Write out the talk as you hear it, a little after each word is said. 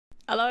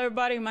Hello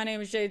everybody, my name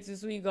is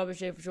Shaytosweet, Garbage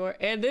Shay for short,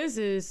 and this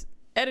is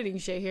Editing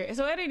Shay here.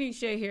 So Editing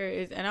Shay here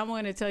is, and I'm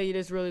going to tell you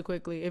this really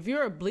quickly. If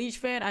you're a Bleach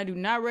fan, I do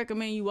not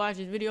recommend you watch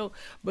this video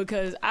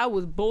because I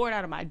was bored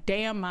out of my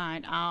damn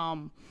mind.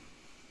 All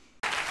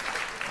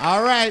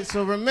right,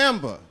 so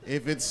remember,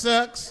 if it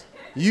sucks,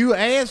 you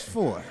asked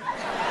for it.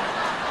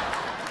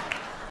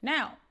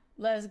 Now,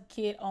 let's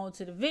get on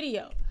to the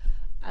video.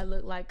 I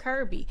look like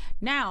Kirby.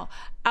 Now,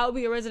 I'll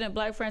be a resident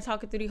black friend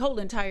talking through the whole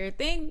entire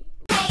thing.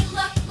 Hey,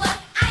 look,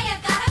 I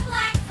have got a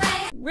black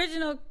friend.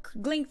 Original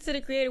link to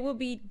the creator will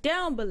be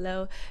down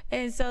below.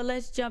 And so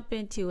let's jump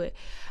into it.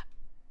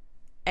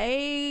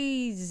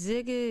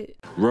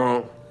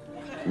 Wrong.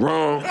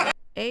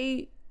 I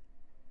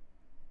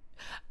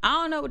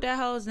don't know what that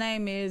hoe's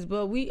name is,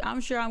 but I'm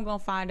sure I'm gonna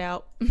find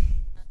out.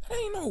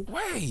 Ain't no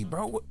way,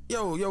 bro.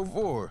 Yo,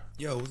 Vor.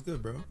 Yo, what's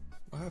good, bro?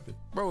 What happened?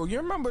 Bro, you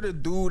remember the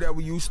dude that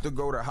we used to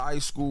go to high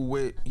school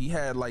with? He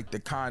had like the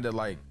kind of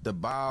like the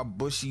Bob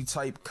Bushy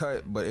type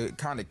cut, but it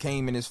kind of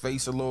came in his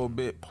face a little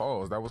bit.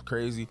 Pause, that was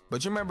crazy.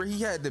 But you remember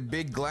he had the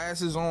big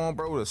glasses on,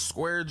 bro, the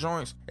square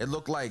joints. It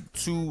looked like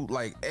two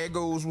like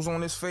Eggos was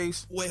on his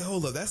face. Wait,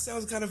 hold up. That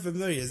sounds kind of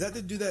familiar. Is that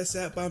the dude that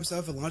sat by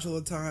himself at lunch all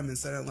the time and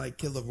sounded like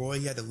Killer Roy?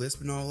 He had the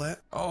lisp and all that?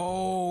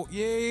 Oh,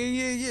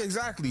 yeah,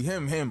 exactly.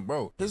 Him,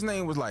 bro. His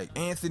name was like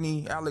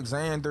Anthony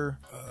Alexander.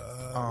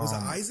 Was it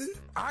Aizen?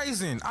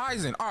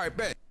 Aizen. All right,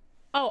 bet.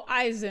 Oh,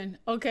 Aizen.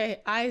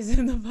 Okay,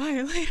 Aizen the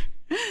violator.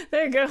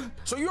 There you go.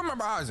 So you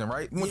remember Aizen,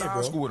 right? We went to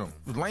high school with him.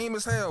 It was lame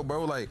as hell,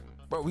 bro. Like,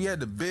 bro, he had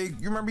the big,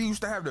 you remember he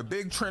used to have the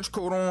big trench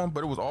coat on,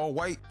 but it was all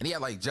white, and he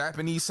had like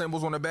Japanese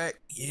symbols on the back.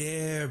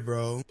 Yeah,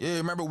 bro. Yeah,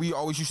 remember we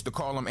always used to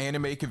call him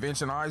Anime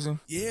Convention Aizen?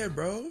 Yeah,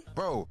 bro.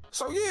 Bro,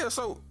 so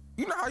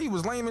you know how he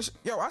was lame as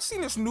yo, I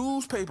seen this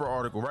newspaper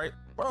article, right?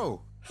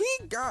 Bro,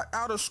 he got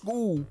out of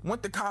school,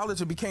 went to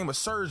college and became a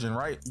surgeon,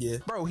 right? Yeah.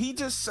 Bro, he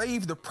just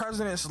saved the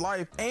president's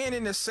life and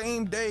in the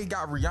same day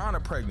got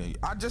Rihanna pregnant.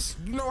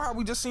 You know how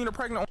we just seen her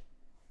pregnant?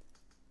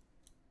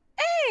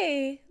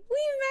 Hey, we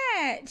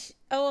match.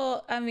 Oh,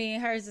 well, I mean,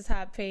 hers is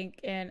hot pink,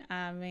 and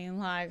I mean,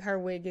 like, her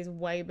wig is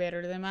way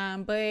better than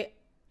mine, but hey,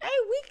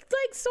 we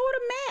like sort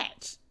of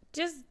match.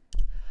 Just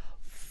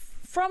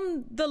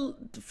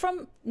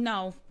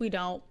no, we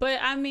don't. But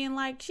I mean,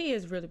 like, she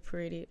is really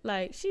pretty.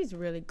 Like, she's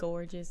really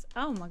gorgeous.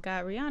 Oh my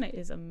God, Rihanna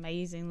is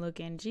amazing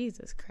looking.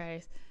 Jesus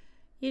Christ.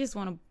 You just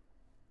want to,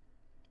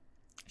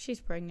 she's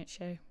pregnant,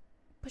 Shay.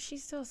 But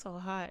she's still so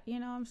hot, you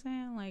know what I'm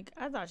saying? Like,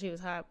 I thought she was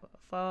hot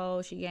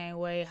before she gained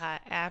weight,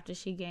 hot after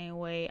she gained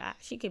weight.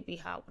 She could be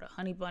hot with a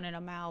honey bun in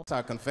her mouth.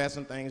 Start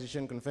confessing things you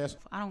shouldn't confess.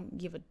 I don't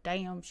give a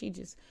damn. She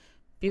just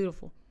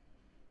beautiful.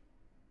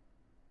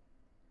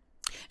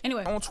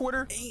 Anyway, on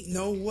Twitter, ain't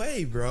no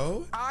way,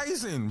 bro.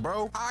 Aizen,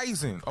 bro.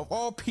 Aizen, of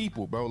all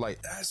people, bro.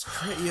 Like, that's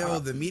crazy. Yo,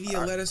 the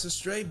media led us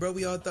astray, bro.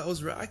 We all thought it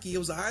was Rocky. It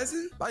was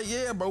Aizen? Like,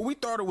 yeah, bro. We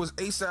thought it was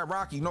ASAP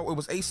Rocky. No, it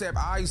was ASAP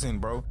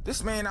Aizen, bro.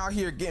 This man out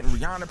here getting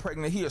Rihanna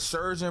pregnant. He a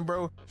surgeon,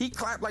 bro. He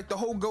clapped like the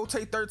whole Gote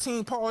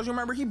 13 pause. You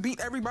remember? He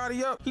beat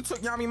everybody up. He took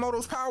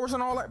Yamamoto's powers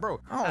and all that, bro.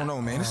 I don't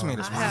know, man. This man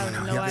is wild.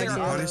 No idea.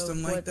 Punished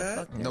him like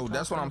that? No,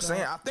 that's what I'm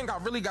saying. I think I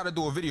really got to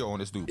do a video on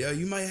this dude. Yo,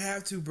 you might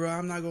have to, bro.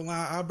 I'm not gonna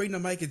lie. I'll bring the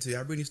mic into you.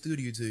 I'll bring the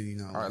studio to you, you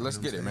know. All right, let's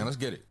get it, man. Let's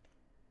get it.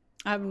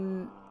 I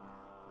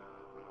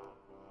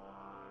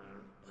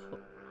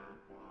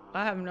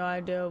have no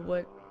idea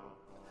where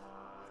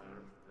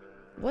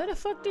the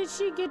fuck did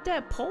she get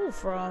that pole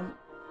from?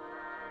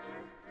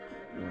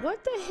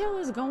 What the hell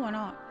is going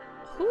on?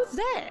 Who's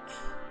that?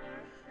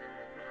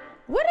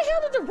 Where the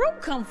hell did the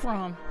rope come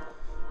from?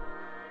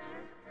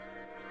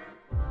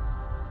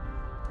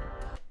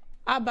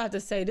 I'm about to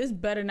say, this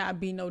better not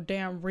be no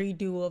damn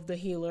redo of the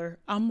healer.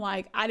 I'm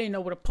like, I didn't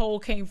know where the pole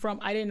came from.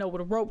 I didn't know where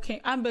the rope came.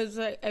 I'm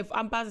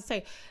about to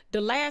say,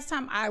 the last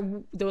time I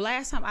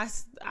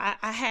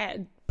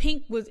had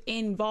Pink was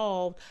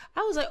involved,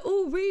 I was like,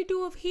 ooh,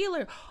 redo of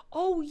healer.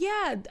 Oh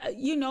yeah,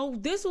 you know,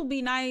 this will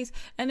be nice.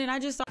 And then I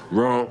just saw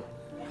wrong.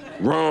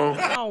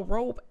 A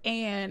rope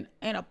and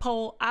a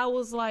pole. I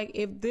was like,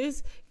 if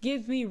this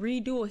gives me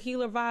redo of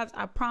healer vibes,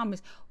 I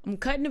promise I'm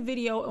cutting the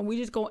video and we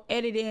just gonna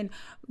edit in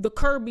the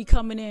Kirby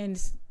coming in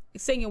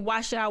singing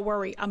Why Should I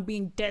Worry. I'm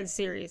being dead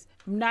serious.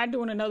 I'm not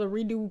doing another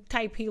redo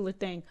type healer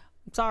thing.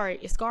 I'm sorry,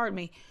 it scarred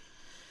me.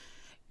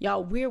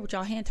 Y'all weird with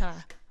y'all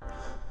hentai.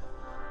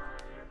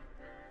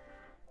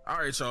 All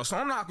right, y'all, so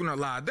I'm not gonna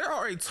lie, there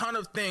are a ton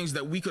of things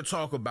that we could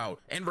talk about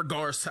in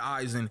regards to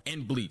Aizen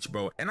and Bleach,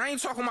 bro. And I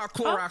ain't talking about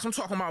Clorox, I'm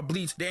talking about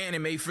Bleach, the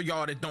anime, for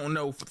y'all that don't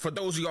know. For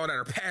those of y'all that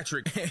are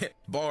Patrick,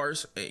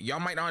 bars, y'all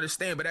might not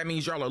understand, but that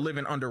means y'all are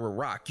living under a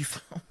rock.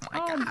 Oh my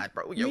God,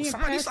 bro. Yo,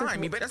 somebody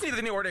sign me, but that's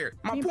neither near nor there.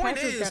 My point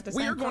is,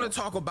 we are gonna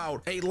talk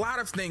about a lot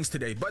of things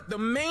today, but the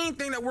main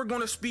thing that we're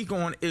gonna speak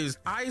on is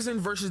Aizen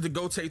versus the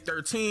Gote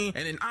 13,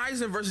 and then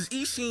Aizen versus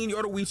Isshin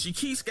Yoruichi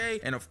Kisuke,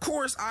 and of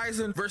course,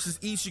 Aizen versus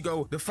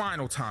Ichigo, the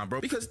final time,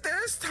 bro, because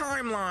this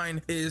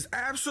timeline is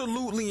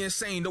absolutely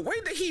insane. The way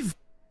that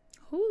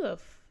who the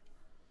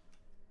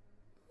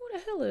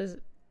hell is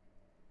it?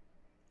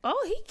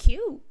 Oh, he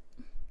cute.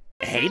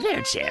 Hey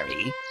there,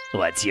 Cherry.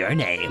 What's your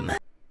name?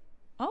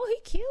 Oh,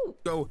 he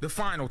cute. Go the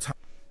final time.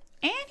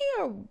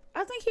 And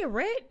I think he a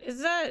red.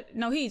 Is that?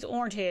 No, he's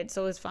orange head,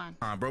 so it's fine.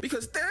 Bro,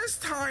 because this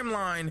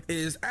timeline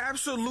is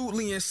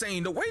absolutely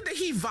insane. The way that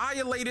he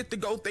violated the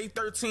Gotei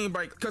 13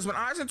 break, because when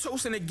Aizen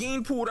Tosin and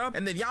Gin pulled up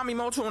and then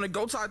Yamamoto and the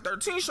Gotei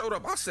 13 showed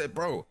up, I said,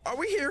 bro, are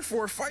we here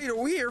for a fight or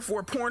are we here for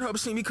a Pornhub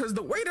scene? Because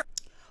the way that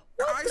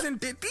Aizen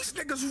did these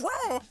niggas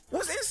raw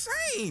was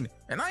insane.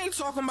 And I ain't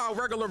talking about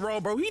regular raw,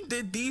 bro. He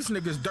did these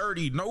niggas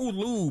dirty, no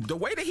lube. The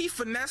way that he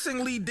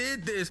finessingly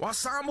did this while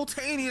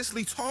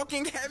simultaneously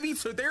talking heavy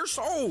to their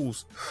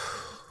souls.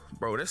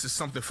 Bro, this is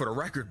something for the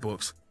record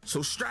books.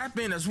 So strap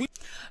in as we...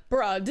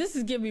 Bro, this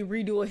is giving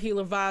me Redo a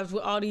Healer vibes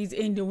with all these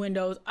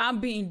innuendos. I'm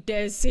being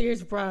dead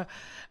serious, bro.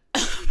 I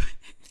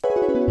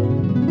don't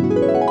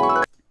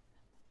want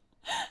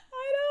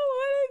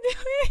to do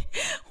it.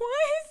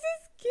 Why is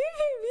this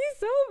giving me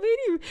so many?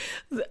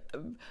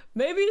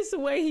 Maybe it's the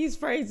way he's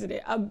phrasing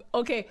it.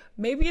 Okay,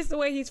 maybe it's the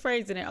way he's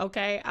phrasing it.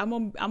 Okay, I'm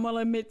gonna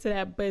admit to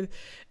that, but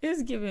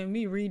it's giving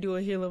me Redo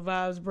a Healer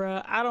vibes,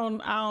 bro. I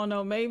don't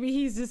know. Maybe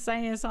he's just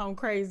saying something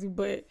crazy,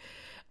 but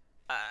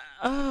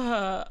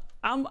I'm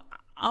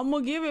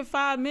gonna give it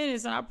 5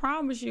 minutes, and I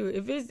promise you,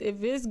 if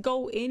it's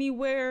go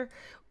anywhere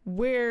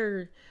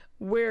where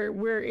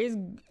it's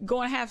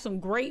gonna have some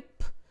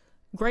grape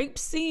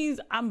scenes,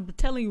 I'm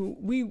telling you,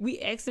 we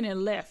exiting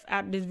left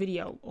out of this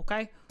video,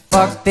 okay?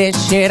 Fuck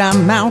this shit,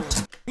 I'm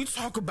out. We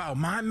talk about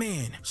my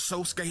man,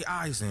 Synsei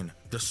Aizen,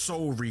 the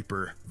Soul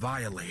Reaper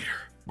Violator.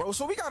 Bro,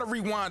 so we gotta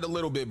rewind a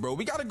little bit, bro.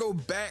 We gotta go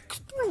back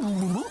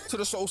to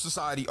the Soul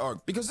Society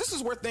arc, because this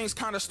is where things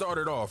kind of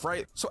started off,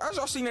 right? So as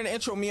y'all seen in the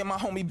intro, me and my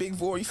homie Big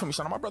Void, you feel me,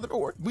 shout out my brother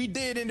Void, we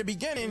did in the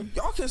beginning,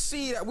 y'all can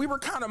see that we were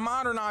kind of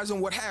modernizing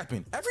what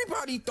happened.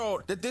 Everybody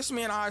thought that this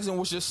man Aizen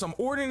was just some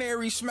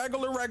ordinary,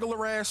 smegular,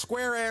 regular ass,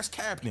 square ass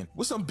captain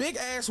with some big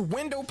ass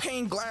window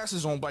pane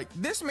glasses on. Like,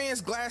 this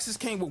man's glasses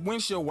came with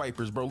windshield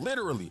wipers, bro,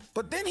 literally.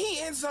 But then he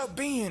ends up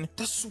being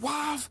the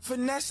suave,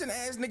 finessing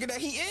ass nigga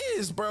that he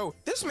is, bro.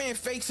 This man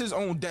fakes his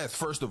own death,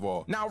 first of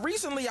all. Now,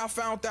 recently I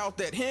found out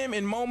that him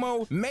and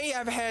Momo may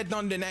have had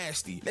done the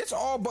nasty. It's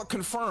all but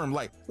confirmed.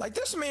 Like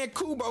this man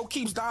Kubo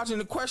keeps dodging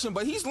the question,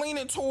 but he's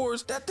leaning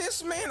towards that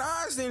this man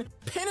Aizen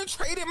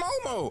penetrated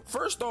Momo.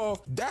 First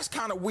off, that's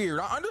kind of weird.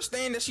 I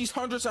understand that she's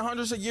hundreds and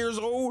hundreds of years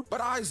old, but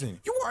Aizen,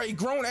 you are a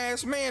grown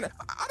ass man.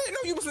 I didn't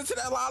know you was into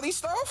that lolly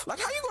stuff. Like,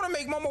 how you gonna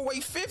make Momo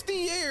wait 50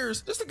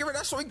 years just to give her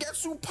that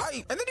Soigetsu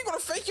pipe, and then you gonna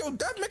fake your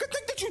death, make her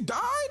think that you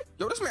died?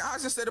 Yo, this man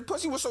Aizen said the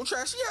pussy was so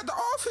trash he had to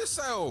off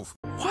himself.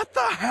 What the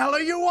hell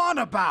are you on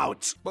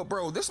about? But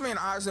bro, this man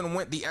Aizen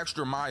went the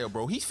extra mile,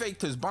 bro. He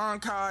faked his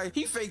Bankai.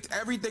 He faked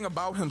everything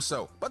about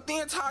himself. But the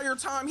entire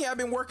time he had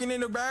been working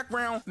in the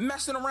background,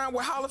 messing around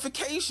with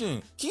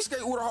holification. Kisuke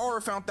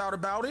Urahara found out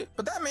about it,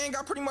 but that man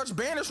got pretty much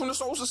banished from the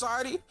Soul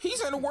Society.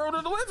 He's in the world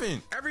of the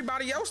living.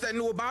 Everybody else that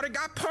knew about it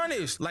got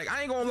punished. Like,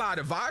 I ain't gonna lie,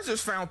 the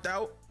advisors found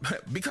out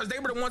because they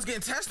were the ones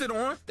getting tested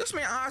on. This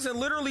man Aizen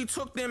literally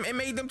took them and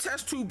made them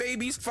test tube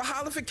babies for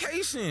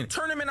holification,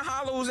 turned them into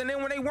hollows, and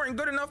then when they weren't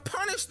good enough,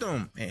 punished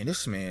them. Man,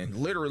 this man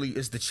literally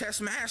is the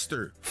chess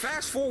master.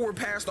 Fast forward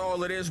past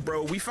all of this,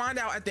 bro, we find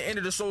out at the end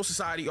of the Soul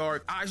Society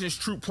arc, Aizen's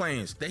true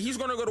plans, that he's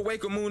gonna go to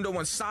Wake Mundo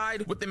and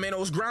side with the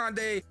Menos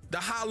Grande, the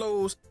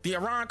hollows, the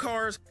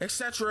Arankars,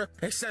 etc.,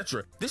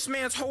 etc. This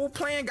man's whole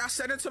plan got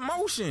set into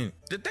motion.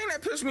 The thing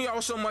that pissed me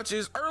off so much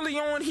is early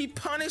on, he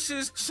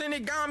punishes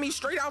Shinigami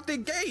straight out the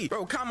gate.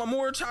 Bro,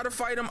 Kamamura tried to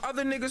fight him.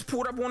 Other niggas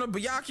pulled up on a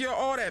Byakuya,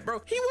 all that,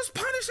 bro. He was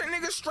punishing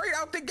niggas straight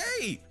out the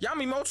gate.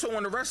 Yamamoto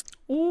and the rest.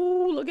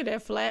 Ooh, look at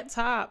that flat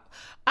top.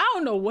 I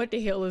don't know what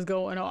the hell is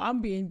going on.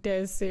 I'm being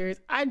dead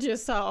serious. I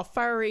just saw a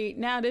furry.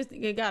 Now this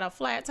nigga got a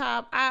flat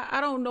top. I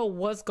don't know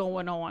what's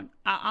going on.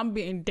 I'm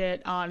being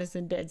dead honest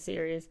and dead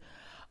serious.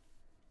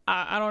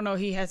 I don't know.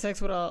 He had sex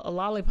with a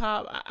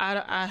lollipop.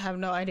 I have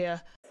no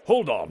idea.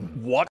 Hold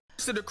on, what?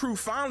 So the crew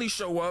finally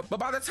show up, but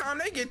by the time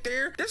they get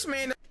there, this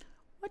man...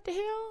 What the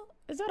hell?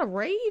 Is that a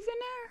rave in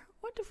there?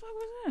 What the fuck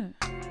was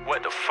that?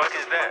 What the fuck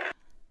is that?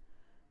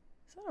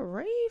 Is that a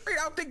rave? Straight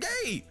out the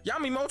gate.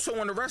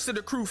 Yamamoto and the rest of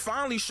the crew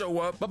finally show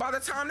up, but by the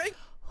time they...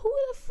 Who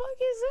the fuck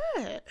is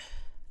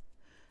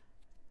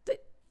that?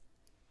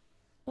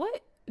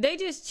 What? They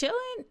just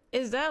chilling?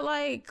 Is that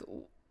like...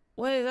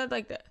 What is that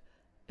like the...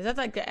 Is that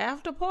like the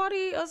after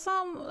party or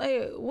something?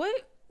 Like,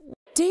 what?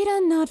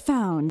 Data not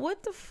found.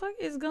 What the fuck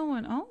is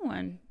going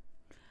on?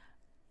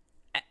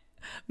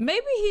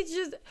 Maybe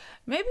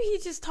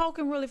he's just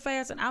talking really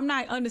fast and I'm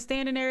not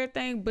understanding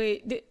everything,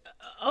 but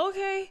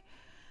okay.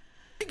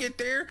 Get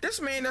there,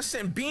 this man done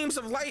sent beams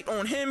of light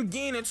on him,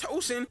 Gin, and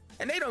Tosin,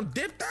 and they done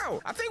dipped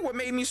out. I think what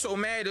made me so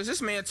mad is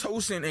this man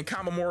Tosin and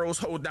Kamamura's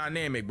whole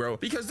dynamic, bro.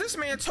 Because this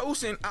man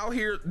Tosin out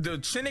here, the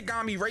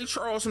Shinigami Ray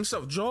Charles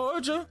himself,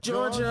 Georgia.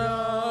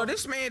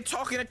 This man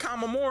talking to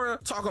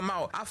Kamamura, talking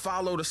about, I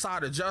follow the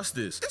side of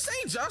justice. This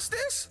ain't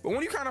justice. But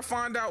when you kind of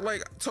find out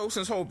like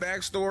Tosin's whole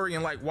backstory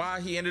and like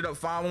why he ended up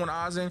following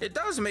Aizen, it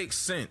does make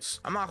sense.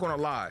 I'm not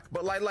gonna lie.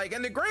 But like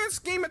in the grand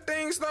scheme of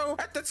things though,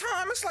 at the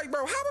time, it's like,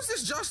 bro, how is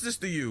this justice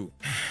to you? you.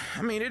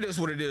 I mean, it is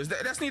what it is.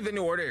 That's neither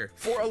near nor there.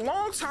 For a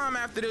long time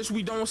after this,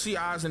 we don't see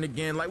Aizen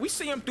again. Like, we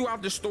see him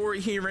throughout the story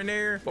here and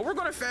there, but we're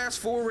gonna fast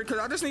forward because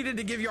I just needed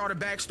to give y'all the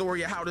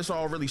backstory of how this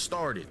all really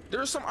started.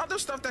 There's some other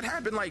stuff that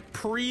happened like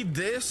pre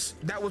this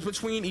that was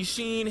between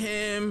Ishin,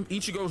 him,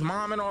 Ichigo's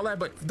mom and all that,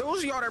 but those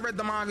of y'all that read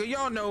the manga,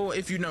 y'all know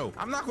if you know.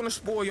 I'm not gonna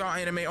spoil y'all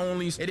anime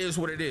onlys. It is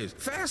what it is.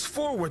 Fast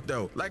forward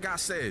though, like I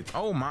said,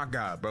 oh my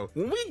god, bro.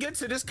 When we get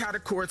to this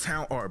Katakura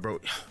town arc, bro,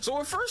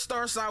 so it first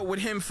starts out with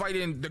him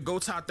fighting the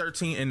Gotha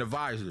 13 and the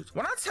Visors.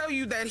 When I tell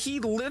you that he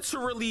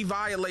literally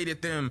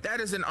violated them, that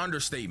is an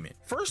understatement.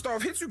 First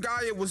off,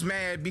 Hitsugaya was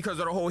mad because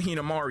of the whole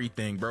Hinamari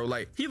thing, bro.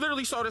 Like, he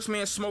literally saw this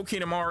man smoke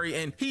Hinamari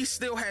and he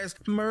still has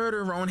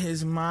murder on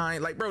his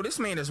mind. Like, bro, this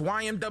man is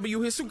YMW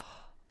Hitsugaya.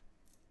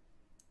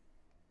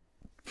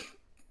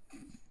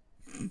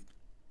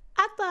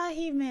 I thought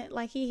he meant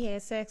like he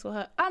had sex with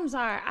her. I'm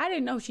sorry, I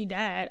didn't know she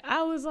died.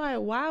 I was like,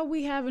 why are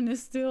we having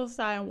this still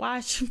sign? Why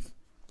she...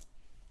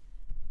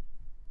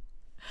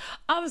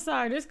 I'm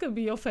sorry, this could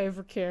be your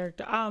favorite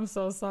character. I'm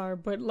so sorry,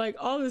 but like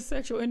all the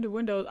sexual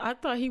innuendos, I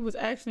thought he was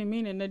actually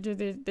meaning that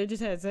they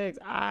just had sex.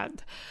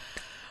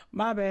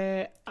 My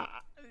bad.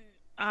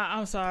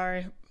 I'm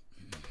sorry.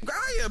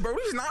 Gaia, bro,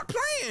 he's not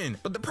playing.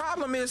 But the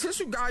problem is,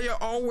 Hitsugaya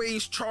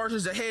always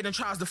charges ahead and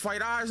tries to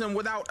fight Aizen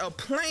without a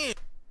plan.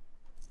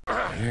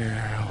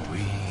 Here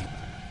we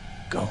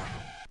go.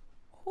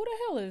 Who the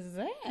hell is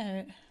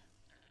that?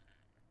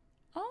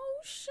 Oh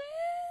shit.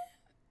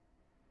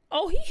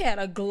 Oh, he had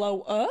a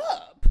glow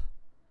up.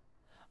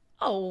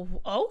 Oh,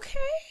 okay.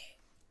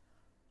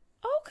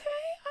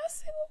 Okay, I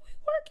see what we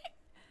working.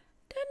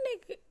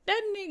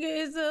 That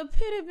nigga is the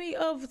epitome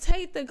of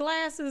take the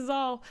glasses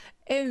off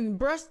and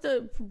brush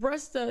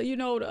the you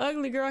know, the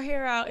ugly girl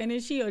hair out, and then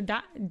she'll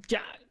die. Oh,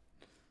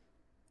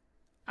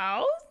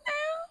 now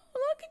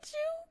look at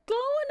you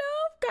glowing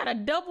up. Got a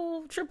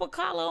double, triple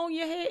collar on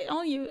your head,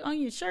 on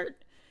your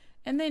shirt.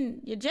 And then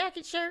your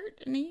jacket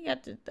shirt, and then you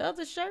got the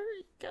other shirt.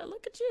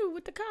 Look at you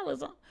with the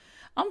collars on.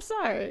 I'm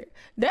sorry.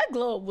 That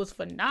glow up was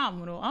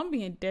phenomenal. I'm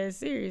being dead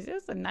serious.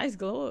 It's a nice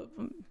glow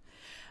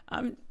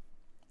up.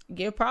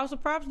 Give props to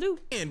props due.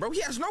 Bro,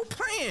 he has no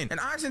plan. And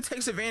Aizen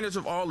takes advantage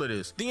of all of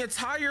this. The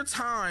entire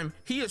time,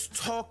 he is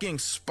talking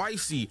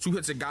spicy to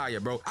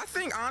Hitsugaya, bro. I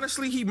think,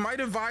 honestly, he might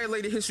have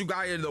violated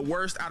Hitsugaya the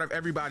worst out of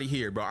everybody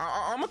here, bro.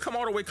 I'm gonna come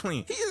all the way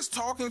clean. He is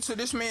talking to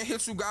this man,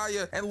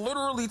 Hitsugaya, and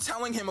literally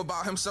telling him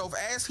about himself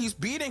as he's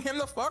beating him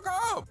the fuck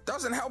up.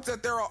 Doesn't help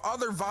that there are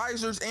other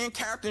visors and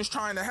captains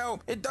trying to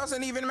help. It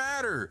doesn't even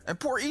matter. And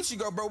poor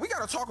Ichigo, bro, we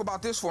gotta talk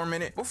about this for a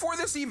minute. Before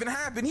this even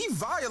happened, he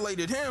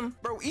violated him.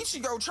 Bro,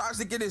 Ichigo tries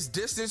to get his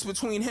distance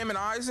between him and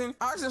Aizen.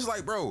 Aizen's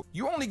like, bro,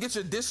 you only get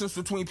your distance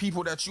between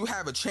people that you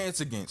have a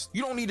chance against.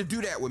 You don't need to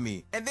do that with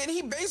me. And then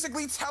he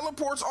basically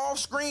teleports off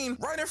screen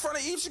right in front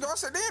of Ichigo. I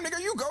said, damn,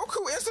 nigga, you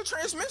Goku instant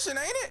transmission,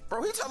 ain't it?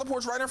 Bro, he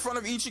teleports right in front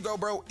of Ichigo,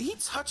 bro. He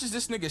touches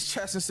this nigga's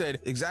chest and said,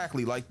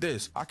 exactly like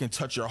this. I can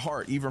touch your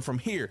heart even from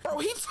here. Bro,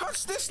 he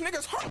touched this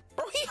nigga's heart.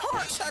 Bro, he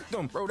heart checked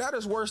him. Bro, that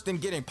is worse than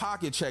getting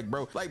pocket checked,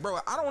 bro. Like, bro,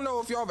 I don't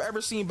know if y'all have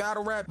ever seen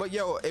battle rap, but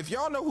yo, if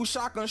y'all know who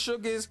Shotgun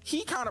Shook is,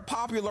 he kind of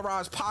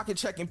popularized pocket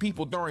checking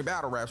people during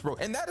battle raps, bro.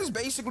 And that is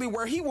basically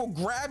where he will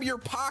grab your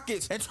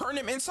pockets and turn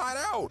them inside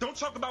out. Don't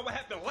talk about what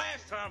happened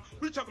last time.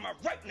 We're talking about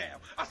right now.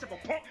 I said for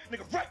punk,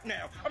 nigga, right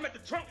now. I'm at the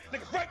trunk,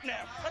 nigga, right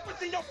now. Like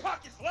what's in your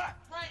pockets, lot?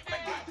 Right now.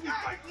 Like, give it to me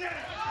right now.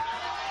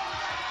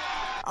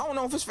 I don't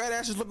know if his fat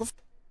ass is looking for...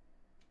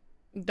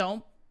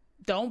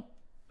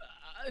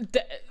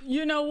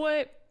 You know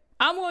what?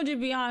 I'm going to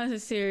be honest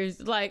and serious.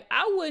 Like,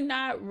 I would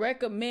not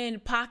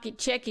recommend pocket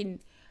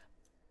checking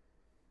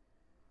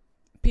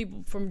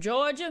people from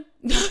Georgia.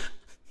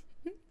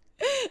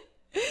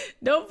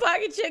 Don't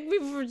pocket check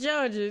people from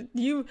Georgia.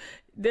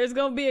 There's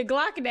gonna be a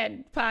Glock in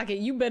that pocket.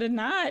 You better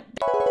not.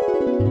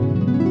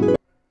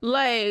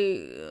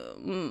 Like,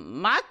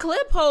 my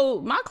clip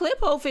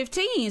hold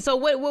 15. So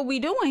what we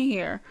doing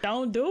here?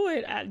 Don't do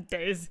it.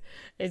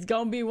 It's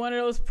gonna be one of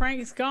those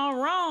pranks gone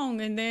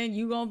wrong, and then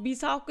you gonna be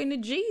talking to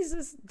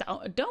Jesus.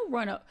 Don't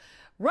run up.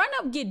 Run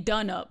up, get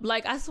done up.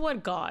 Like, I swear to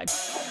God.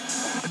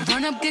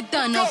 Run up, get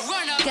done up.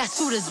 Got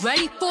shooters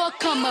ready for a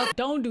come up.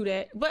 Don't do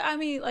that. But I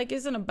mean, like,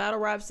 it's in a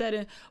battle rap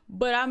setting.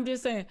 But I'm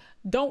just saying,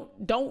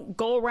 don't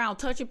go around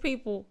touching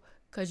people,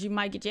 because you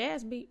might get your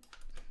ass beat.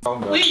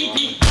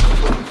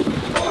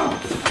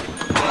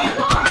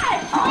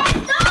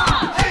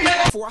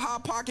 For a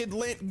hot pocket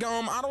lint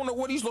gum, I don't know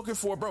what he's looking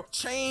for, bro.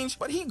 Change,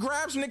 but he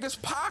grabs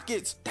niggas'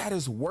 pockets. That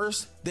is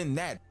worse than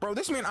that, bro.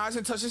 This man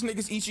Aizen touched this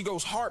nigga's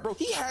Ichigo's heart, bro.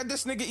 He had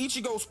this nigga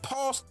Ichigo's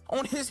pulse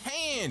on his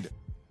hand.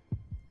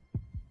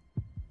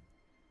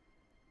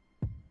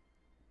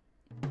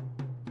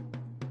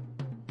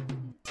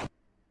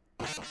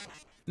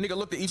 Nigga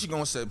looked at Ichigo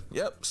and said,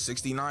 yep,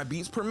 69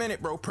 beats per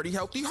minute, bro. Pretty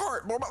healthy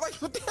heart, bro. But like,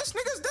 but this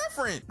nigga's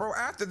different. Bro,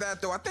 after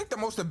that, though, I think the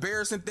most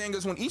embarrassing thing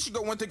is when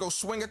Ichigo went to go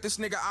swing at this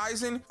nigga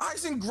Aizen,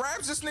 Aizen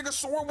grabs this nigga's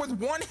sword with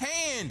one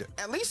hand.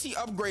 At least he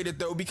upgraded,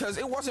 though, because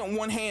it wasn't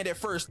one hand at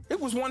first. It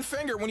was one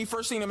finger when he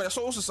first seen him at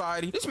Soul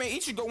Society. This man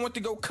Ichigo went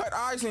to go cut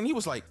Aizen. He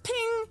was like,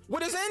 ting.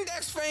 with his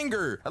index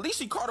finger. At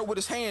least he caught it with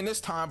his hand this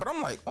time, but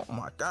I'm like, oh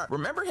my God.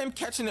 Remember him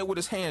catching it with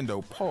his hand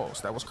though?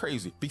 Pause. That was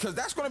crazy. Because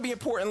that's going to be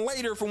important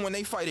later for when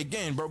they fight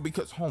again, bro.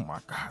 Because, oh my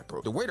God,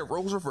 bro. The way the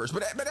roles reversed.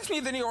 But that's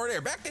neither near nor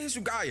there. Back to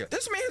Hisugaya.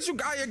 This man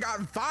Hisugaya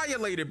got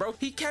violated, bro.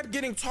 He kept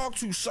getting talked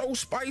to so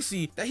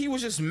spicy that he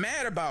was just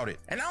mad about it.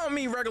 And I don't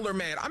mean regular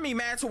mad. I mean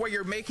mad to where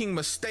you're making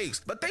mistakes.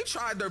 But they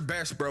tried their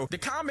best, bro. The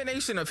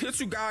combination of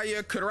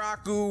Hisugaya,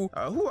 Karaku,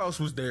 who else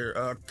was there?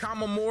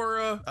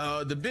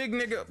 Kamamura, the big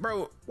nigga,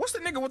 bro. What's the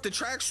nigga with the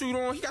tracksuit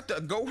on? He got the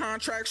Gohan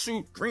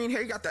tracksuit, green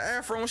hair, he got the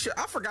afro and shit.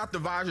 I forgot the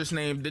Vaja's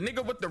name. The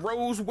nigga with the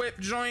rose whip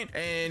joint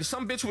and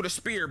some bitch with a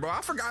spear, bro.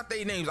 I forgot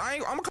their names.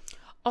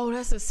 Oh,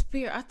 that's a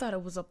spear. I thought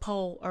it was a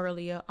pole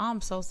earlier.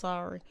 I'm so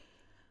sorry.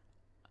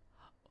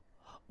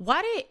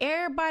 Why did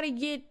everybody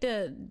get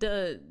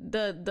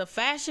the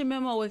fashion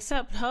memo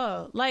except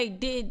her? Like,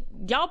 did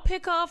y'all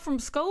pick her up from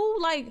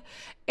school? Like,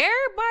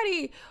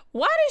 everybody,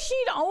 why is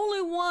she the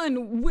only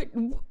one with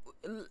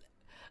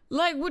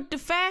the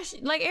fashion?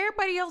 Like,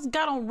 everybody else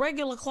got on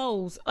regular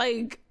clothes.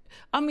 Like,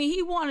 I mean,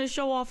 he wanted to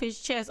show off his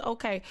chest,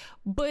 okay,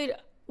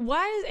 but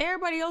why does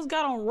everybody else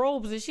got on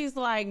robes and she's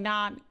like,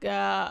 nah,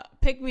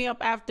 pick me up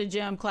after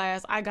gym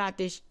class, I got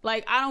this.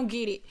 Like, I don't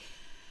get it.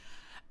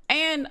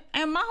 And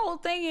my whole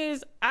thing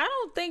is, I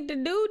don't think the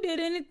dude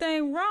did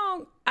anything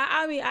wrong.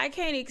 I mean, I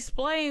can't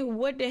explain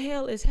what the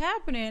hell is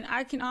happening.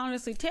 I can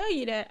honestly tell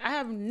you that I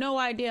have no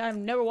idea. I've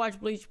never watched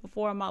Bleach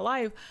before in my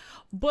life.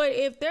 But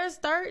if there's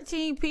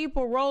 13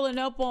 people rolling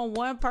up on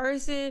one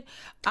person,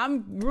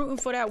 I'm rooting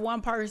for that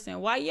one person.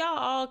 Why y'all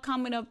all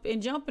coming up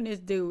and jumping this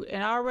dude?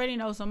 And I already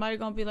know somebody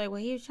gonna be like,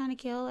 well, he was trying to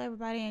kill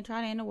everybody and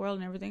try to end the world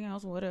and everything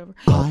else, whatever.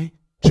 I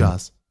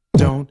just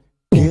don't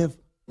give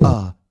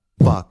a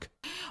fuck.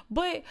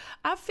 But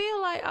I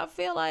feel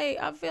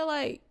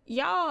like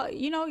y'all,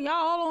 you know, y'all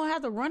all don't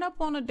have to run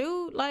up on a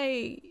dude.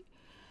 Like,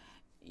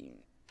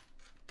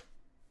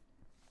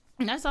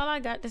 that's all I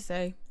got to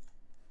say.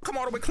 Come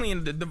all the way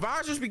clean. The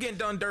Vajras be getting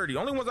done dirty.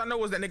 Only ones I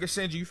know is that nigga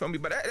Shinji, you feel me?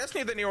 But that's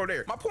neither near nor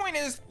there. My point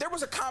is, there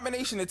was a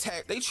combination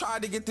attack. They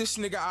tried to get this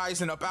nigga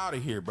Aizen up out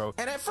of here, bro.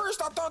 And at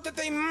first, I thought that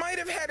they might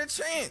have had a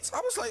chance. I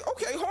was like,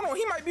 okay, hold on.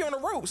 He might be on the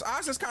ropes.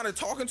 Aizen's kind of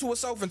talking to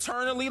himself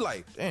internally,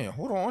 like, damn,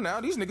 hold on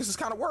now. These niggas is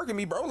kind of working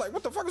me, bro. Like,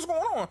 what the fuck is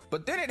going on?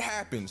 But then it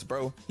happens,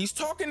 bro. He's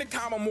talking to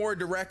Kamamura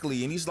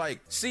directly, and he's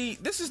like, see,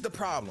 this is the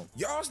problem.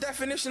 Y'all's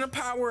definition of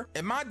power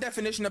and my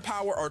definition of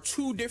power are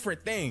two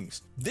different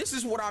things. This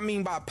is what I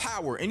mean by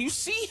power. And you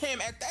see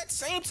him at that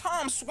same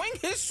time swing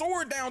his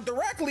sword down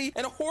directly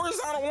in a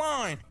horizontal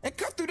line and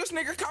cut through this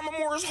nigga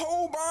Kamamura's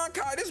whole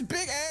Bankai, this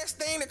big ass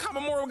thing that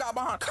Kamamura got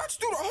behind. Cuts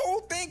through the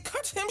whole thing,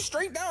 cuts him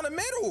straight down the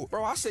middle.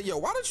 Bro, I said, yo,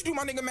 why don't you do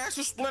my nigga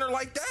Master Splinter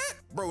like that?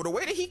 Bro, the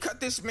way that he cut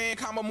this man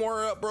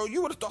Kamamura up, bro,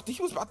 you would have thought that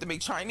he was about to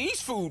make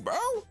Chinese food, bro.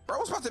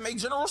 Bro was about to make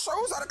General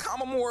Tso's out of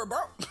Kamamura, bro.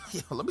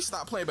 Yo, let me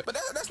stop playing, but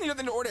that's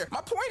neither nor there.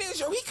 My point is,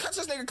 yo, he cuts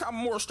this nigga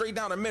Kamamura straight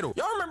down the middle.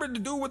 Y'all remember the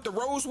dude with the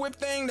rose whip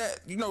thing that,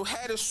 you know,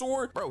 had his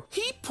sword? Bro,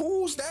 he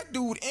pulls that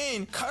dude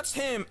in, cuts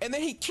him, and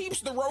then he keeps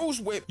the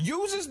rose whip,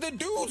 uses the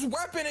dude's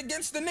weapon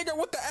against the nigga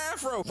with the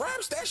afro,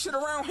 wraps that shit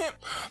around him.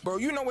 Bro,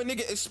 you know when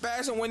nigga is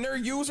spazzing when they're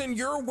using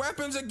your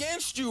weapons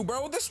against you,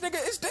 bro. This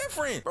nigga is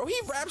different. Bro, he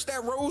wraps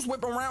that rose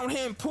whip around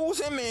him,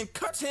 pulls him in,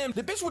 cuts him.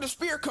 The bitch with a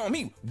spear come,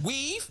 he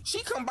weave.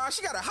 She come by,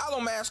 she got a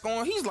hollow mask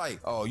on. He's like,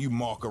 oh, you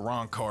mock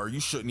Arankar, you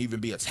shouldn't even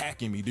be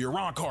attacking me. The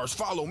Arankars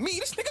follow me.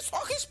 This nigga's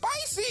talking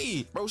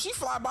spicy. Bro, she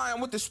fly by him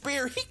with the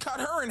spear. He cut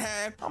her in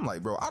half. I'm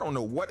like, bro, I don't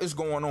know what is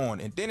going on.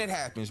 And then it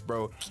happens,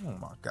 bro. Oh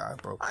my God,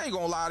 bro. I ain't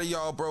gonna lie to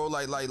y'all, bro.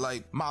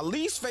 Like my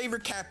least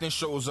favorite captain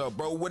shows up,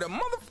 bro, with a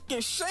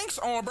motherfucking Shanks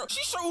on, bro.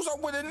 She shows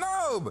up with a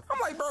nub. I'm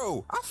like,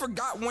 bro, I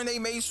forgot when they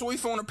made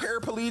Soifon a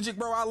paraplegic,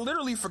 bro. I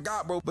literally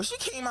forgot, bro. But she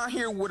came out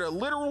here with a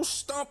literal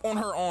stump on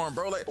her arm,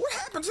 bro. Like, what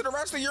happened to the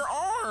rest of your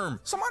arm?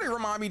 Somebody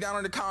remind me down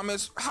in the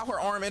comments how her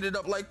arm ended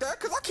up like that,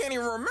 because I can't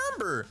even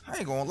remember. I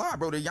ain't gonna lie,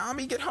 bro. Did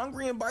Yami get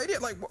hungry and bite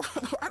it? Like,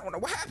 I don't know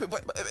what happened,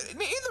 but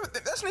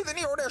that's neither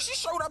near or there. She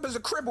showed up as a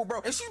cripple,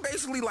 bro, and she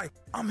basically like,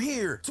 I'm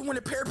here to win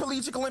the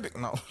paraplegic Olympic.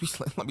 No,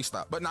 let me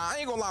stop. But nah, I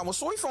ain't gonna lie. When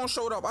Soifon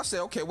showed up, I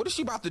said, okay, what is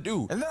she about to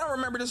do? And then I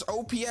remember this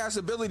OP ass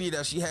ability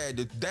that she had,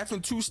 the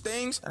deafen 2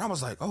 stings, and I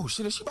was like, oh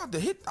shit, is she about to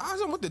hit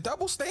Aizen with the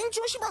double sting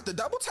joint? She about to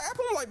double tap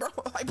him? Like, bro,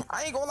 like,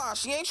 I ain't gonna lie,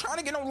 she ain't trying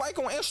to get no like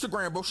on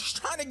Instagram, bro. She's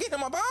trying to get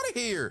him up out of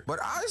here. But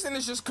Aizen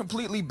is just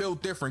completely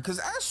built different, because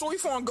as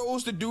Soifon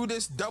goes to do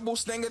this double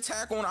sting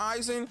attack on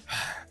Aizen,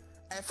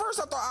 at first,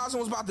 I thought Aizen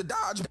was about to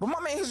dodge, but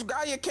my man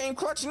Hisugaya came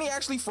clutch and he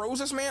actually froze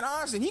this man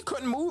Aizen. He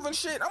couldn't move and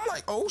shit. I'm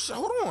like, oh shit,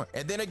 hold on.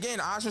 And then again,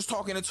 Aizen's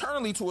talking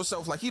internally to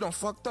himself like he done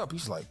fucked up.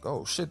 He's like,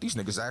 oh shit, these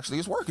niggas actually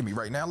is working me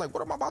right now. Like,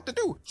 what am I about to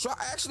do? So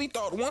I actually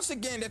thought once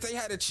again that they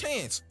had a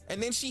chance.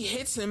 And then she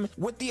hits him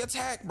with the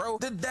attack, bro.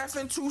 The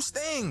deafen 2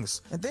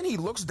 stings. And then he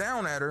looks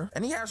down at her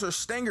and he has her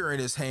stinger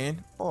in his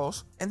hand.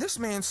 Pause. And this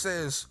man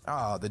says,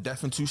 the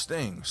deafen 2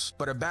 stings.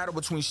 But a battle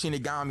between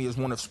Shinigami is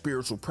one of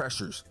spiritual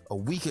pressures. A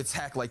weak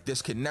attack like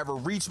this can never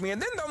reach me. And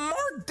then the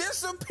mark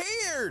disappears.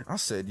 scared. I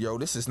said, yo,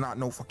 this is not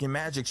no fucking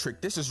magic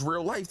trick. This is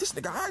real life. This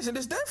nigga Aizen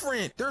is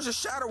different. There's a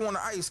shadow on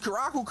the ice.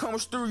 Kiraku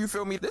comes through, you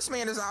feel me? This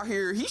man is out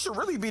here. He should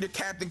really be the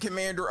captain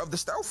commander of the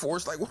stealth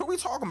force. Like, what are we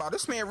talking about?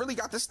 This man really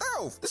got the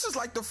stealth. This is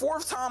like the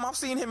 4th time I've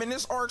seen him in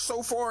this arc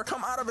so far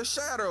come out of a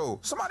shadow.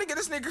 Somebody get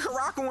this nigga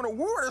Kiraku an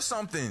award or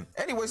something.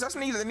 Anyways, that's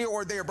neither near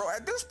or there, bro.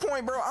 At this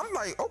point, bro, I'm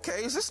like,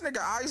 okay, is this nigga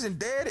Aizen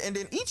dead? And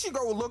then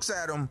Ichigo looks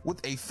at him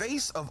with a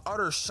face of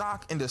utter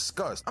shock and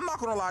disgust. I'm not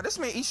gonna lie, this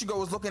man Ichigo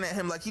was looking at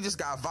him like he just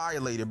got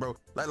violated, bro.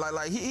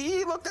 Like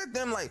he looked at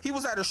them like he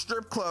was at a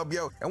strip club,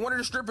 yo, and one of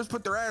the strippers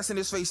put their ass in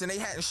his face and they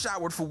hadn't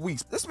showered for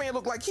weeks. This man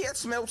looked like he had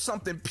smelled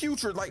something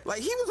putrid, like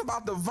he was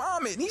about to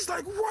vomit. And he's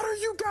like, what are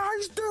you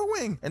guys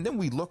doing? And then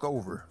we look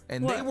over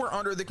and they were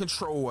under the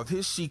control of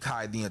his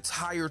Shikai the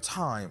entire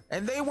time,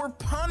 and they were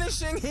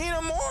punishing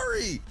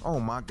Hinamori. Oh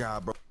my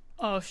god, bro.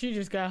 Oh, she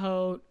just got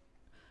hold.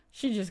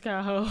 She just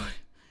got hold.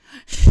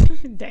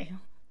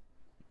 Damn.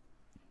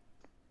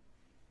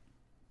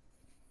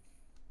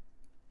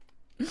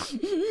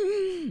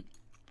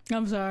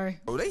 I'm sorry.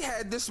 Bro, they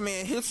had this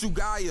man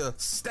Hitsugaya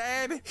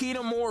stab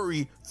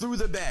Hinamori through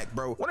the back,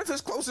 bro. One of his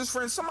closest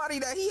friends, somebody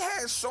that he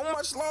has so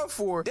much love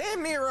for,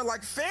 damn near a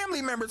like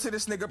family member to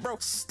this nigga, bro,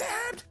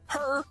 stabbed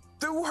her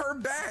through her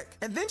back.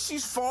 And then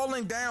she's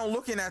falling down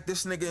looking at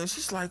this nigga and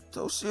she's like,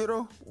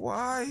 Toshiro,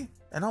 why?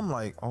 And I'm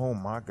like, oh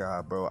my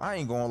god, bro. I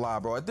ain't gonna lie,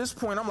 bro. At this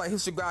point, I'm like,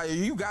 Hitsugaya,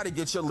 you gotta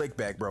get your lick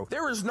back, bro.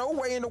 There is no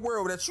way in the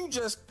world that you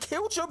just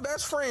killed your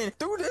best friend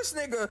through this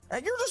nigga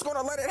and you're just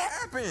gonna let it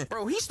happen.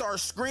 Bro, he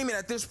starts screaming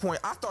at this point.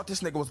 I thought this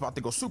nigga was about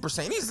to go Super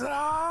Saiyan. He's like,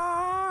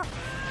 ah.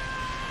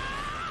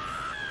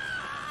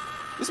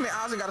 This man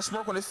Aizen got a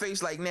smirk on his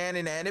face like, nah,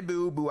 nah, nah,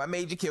 boo, boo, I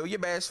made you kill your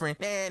best friend.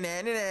 Nah,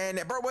 nah, nah, nah,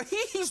 nah. Bro, but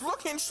he's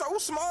looking so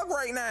smug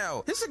right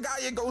now.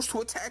 Hitsugaya goes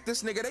to attack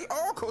this nigga. They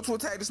all go to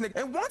attack this nigga.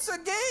 And once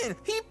again,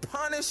 he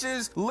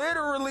punishes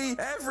literally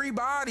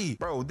everybody.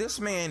 Bro, this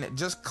man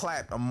just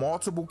clapped a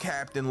multiple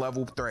captain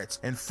level threats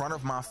in front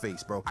of my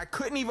face, bro. I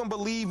couldn't even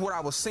believe what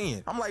I was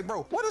seeing. I'm like,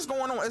 bro, what is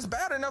going on? It's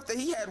bad enough that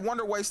he had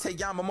Wonder Ways take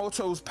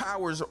Yamamoto's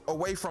powers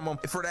away from him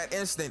for that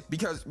instant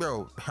because,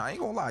 bro, I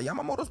ain't gonna lie,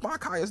 Yamamoto's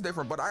Bankai is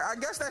different, but I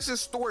guess that's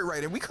just story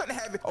writing. We couldn't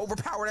have it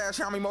overpowered ass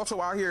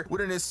Yamamoto out here with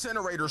an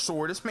incinerator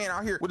sword. This man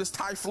out here with his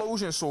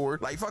Typhlosion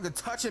sword, like fucking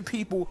touching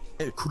people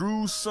and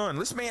Cruz son.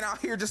 This man out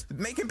here just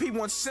making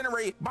people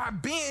incinerate by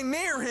being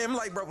near him.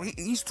 Like, bro,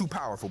 he's too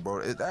powerful,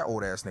 bro. That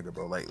old ass nigga,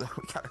 bro. Like,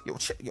 we gotta,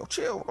 yo,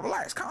 chill,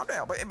 relax, calm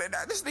down. But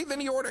this is neither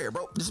here or there,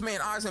 bro. This man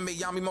Aizen made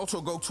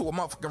Yamamoto go to a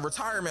motherfucking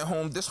retirement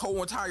home this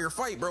whole entire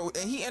fight, bro,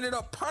 and he ended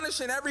up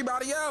punishing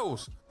everybody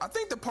else. I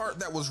think the part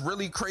that was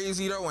really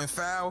crazy though and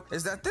foul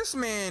is that this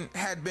man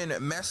had been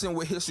messing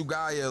with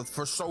Hitsugaya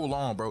for so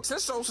long, bro.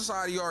 Since Soul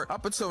Society art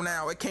up until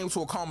now, it came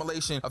to a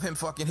culmination of him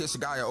fucking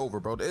Hitsugaya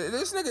over, bro.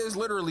 This nigga is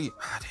literally,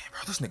 damn,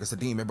 bro, this nigga's a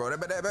demon, bro.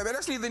 But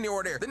that's neither near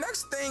or there. The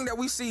next thing that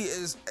we see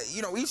is,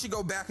 you know,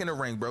 Ichigo back in the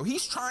ring, bro.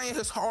 He's trying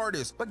his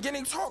hardest, but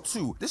getting talked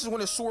to. This is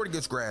when his sword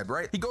gets grabbed,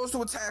 right? He goes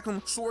to attack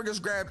him, sword gets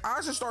grabbed.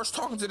 Aizen starts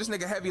talking to this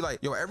nigga heavy like,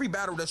 yo, every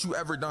battle that you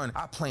ever done,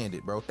 I planned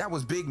it, bro. That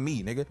was big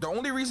me, nigga. The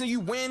only reason you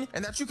win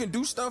and that you can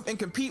do stuff and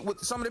compete with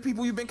some of the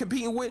people you've been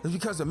competing with is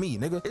because of me,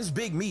 nigga. It's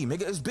big me,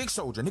 nigga. It's big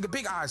soldier, nigga.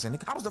 Big Aizen,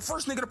 nigga. I was the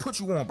first nigga to put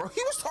you on, bro.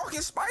 He was talking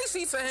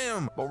spicy to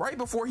him. But right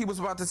before he was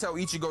about to tell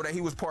Ichigo that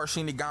he was part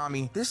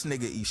Shinigami, this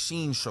nigga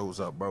Ishin shows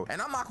up, bro. And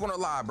I'm not gonna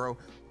lie, bro.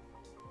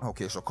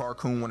 Okay, so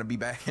Carcoon want to be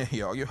back.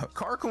 Yo,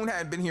 Carcoon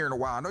hadn't been here in a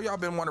while. I know y'all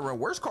been wondering,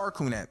 where's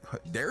Carcoon at?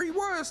 There he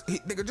was.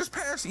 Nigga just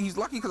passed. He's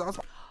lucky because I was...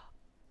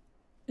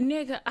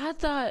 Nigga, I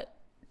thought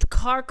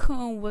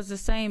Carcoon was the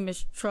same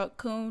as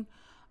Truck-Coon.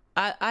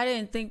 I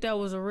didn't think that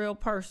was a real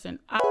person.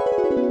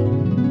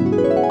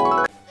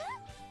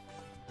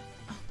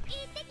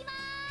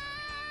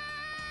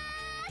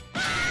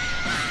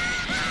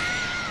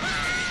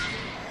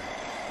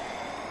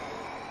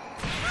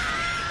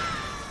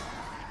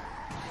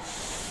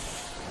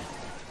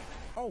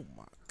 Oh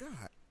my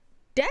God.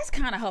 That's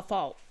kind of her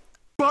fault.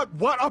 But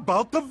what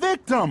about the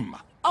victim?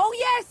 Oh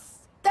yes,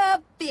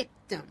 the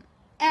victim.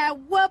 At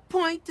what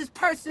point does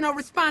personal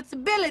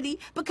responsibility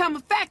become a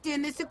factor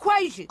in this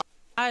equation?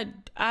 I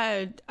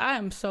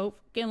am so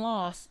fucking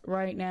lost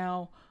right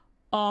now.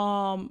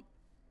 Put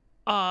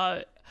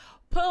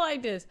it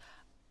like this.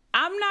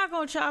 I'm not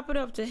gonna chop it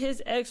up to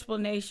his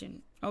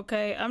explanation,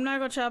 okay? I'm not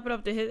gonna chop it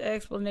up to his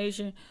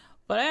explanation,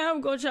 but I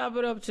am gonna chop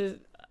it up to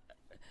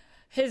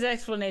his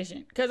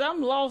explanation, because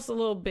I'm lost a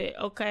little bit,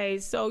 okay?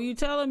 So you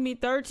telling me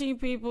 13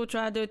 people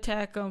tried to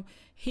attack him,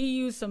 he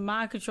used some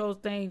mind control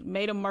things,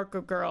 made him murk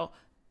a girl.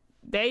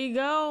 There you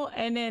go.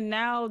 And then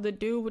now the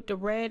dude with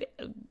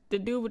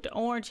the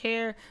orange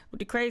hair with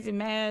the crazy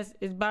mask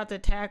is about to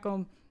attack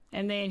him,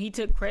 and then he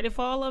took credit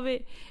for all of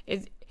it.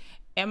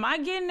 Am I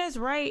getting this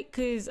right?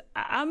 Because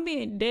I'm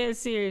being dead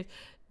serious.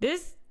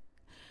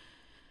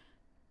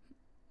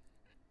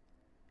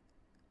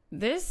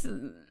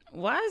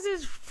 Why is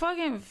this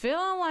fucking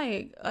feeling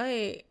like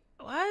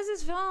why is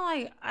this feeling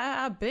like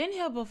I've been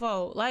here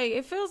before? Like,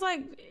 it feels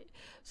like,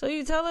 so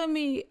you telling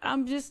me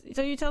all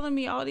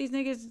these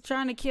niggas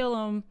trying to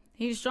kill him,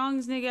 He's the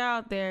strongest nigga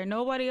out there.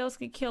 Nobody else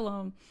can kill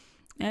him.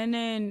 And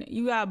then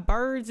you got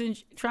birds and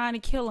trying to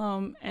kill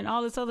him and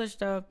all this other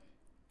stuff.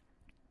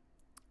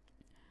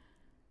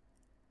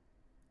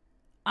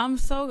 I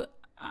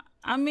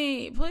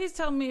mean, please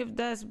tell me if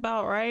that's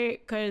about right.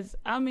 Because,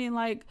 I mean,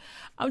 like,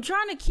 I'm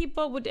trying to keep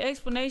up with the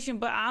explanation,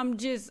 but I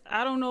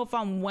don't know if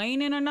I'm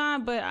waning or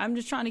not, but I'm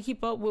just trying to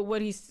keep up with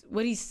what he's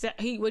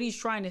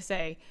trying to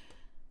say.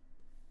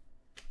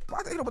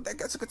 I think but that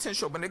gets a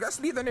potential, but that's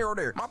neither near or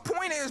there. My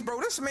point is,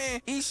 bro, this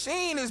man,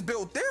 Ishin is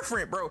built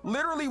different, bro.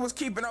 Literally was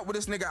keeping up with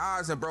this nigga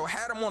Aizen, bro.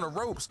 Had him on the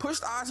ropes,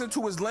 pushed Aizen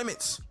to his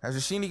limits as a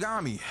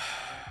Shinigami.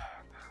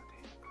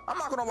 I'm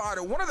not gonna lie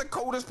though, one of the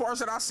coldest parts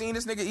that I seen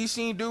this nigga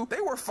Ishin do,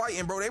 they were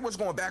fighting, bro. They was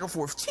going back and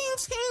forth. Ching,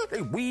 ching.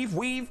 They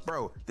weave.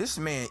 Bro, this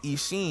man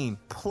Ishin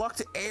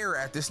plucked air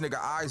at this nigga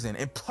Aizen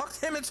and plucked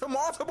him into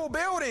multiple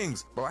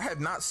buildings. Bro, I have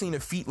not seen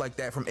a feat like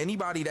that from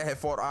anybody that had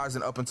fought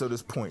Aizen up until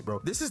this point, bro.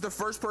 This is the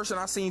first person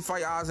I seen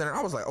fight Aizen, and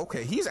I was like,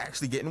 okay, he's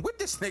actually getting with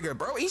this nigga,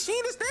 bro.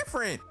 Ishin is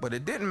different. But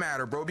it didn't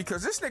matter, bro,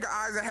 because this nigga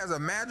Aizen has a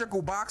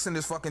magical box in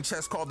his fucking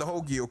chest called the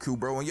Hogyoku,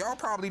 bro. And y'all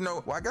probably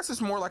know, well, I guess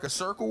it's more like a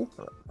circle.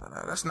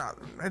 That's not,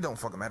 it don't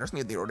fucking matter. It's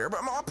neither here or there.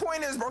 But my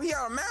point is, bro, he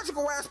had a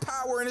magical ass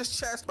power in his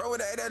chest, bro,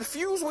 that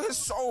fused with his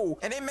soul,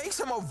 and it makes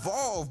him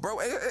evolve, bro.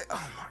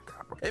 Oh my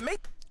god, bro. It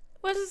makes.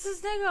 What is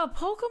this nigga, a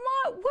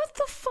Pokemon? What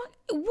the fuck?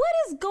 What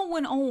is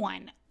going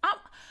on?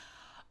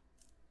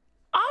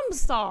 I'm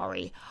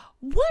sorry.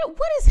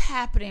 What is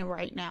happening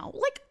right now?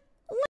 Like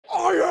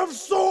I have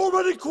so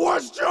many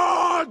questions.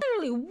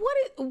 Literally, what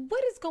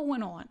is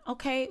going on?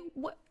 Okay,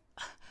 what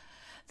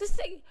is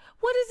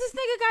this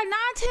nigga got 9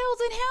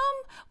 tails in him?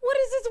 What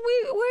is this?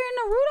 We're in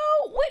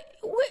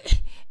Naruto?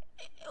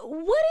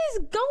 What is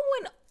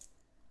going on?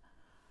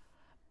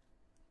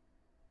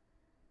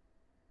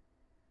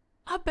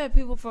 I bet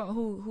people from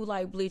who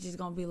like Bleach is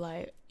gonna be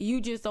like,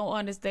 you just don't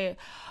understand.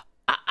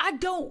 I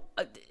don't.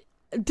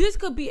 This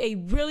could be a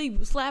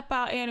really slap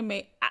out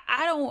anime.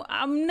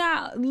 I'm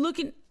not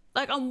looking.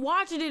 Like, I'm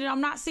watching it and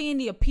I'm not seeing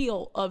the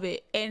appeal of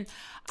it. And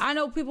I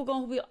know people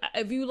gonna be,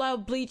 if you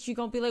love Bleach, you're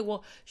gonna be like,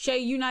 well, Shay,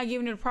 you're not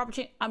giving it a proper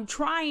chance. I'm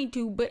trying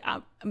to, but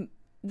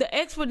the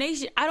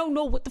explanation, I don't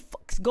know what the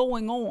fuck's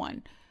going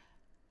on.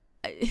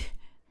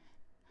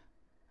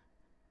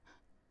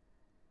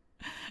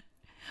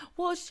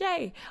 Well,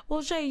 Shay,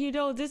 you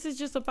know, this is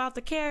just about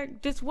the character,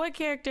 this one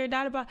character,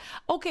 not about,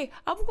 okay,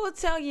 I'm gonna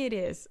tell you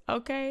this,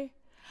 okay?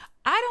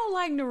 I don't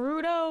like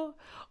Naruto,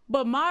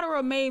 but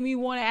Madara made me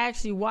want to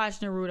actually watch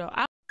Naruto.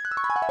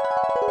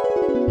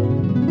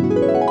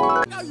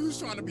 Now you was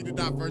trying to be the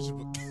diverse,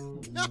 but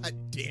god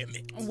damn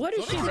it. What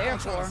is she there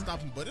for? To stop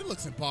him, but it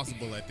looks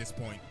impossible at this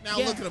point. Now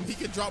look at him. He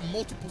can drop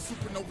multiple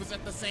supernovas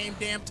at the same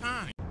damn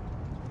time.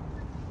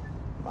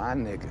 My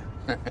nigga.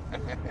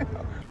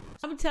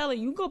 I'm telling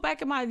you, you could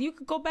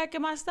go back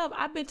in my stuff.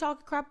 I've been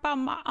talking crap about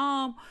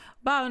my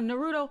about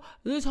Naruto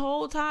this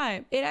whole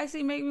time. It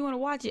actually made me want to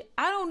watch it.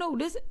 I don't know,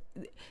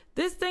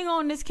 this thing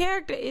on this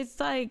character, it's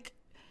like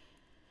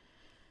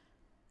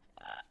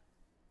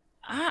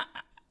I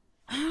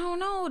don't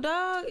know,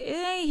 dog. It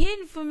ain't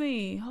hitting for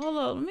me. Hold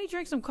up, let me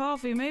drink some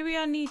coffee. Maybe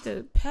I need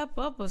to pep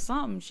up or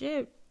something.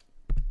 Shit.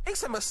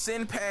 Makes him a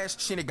sin past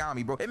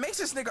Shinigami, bro. It makes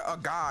this nigga a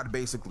god,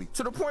 basically.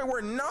 To the point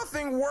where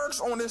nothing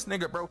works on this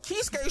nigga, bro.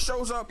 Kisuke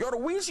shows up, the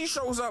Luigi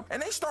shows up, and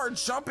they start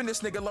jumping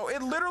this nigga low.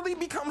 It literally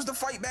becomes the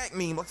fight back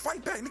meme. Like,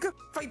 fight back, nigga,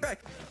 fight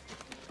back.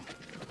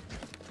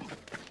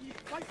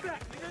 Fight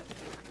back, nigga.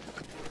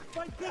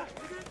 Fight back,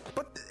 nigga.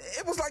 But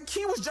it was like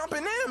he was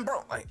jumping in,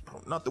 bro. Like,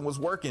 bro, nothing was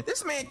working.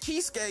 This man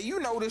Kisuke, you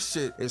know this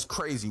shit is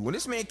crazy. When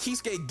this man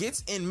Kisuke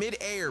gets in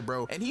midair,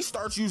 bro, and he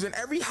starts using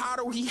every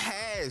hado he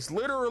has,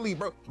 literally,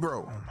 bro.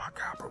 Oh my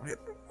god, bro.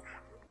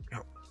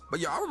 But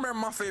yo, I remember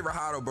my favorite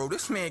hado, bro.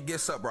 This man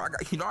gets up, bro. I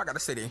gotta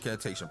say the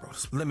incantation, bro.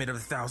 Limit of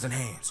 1,000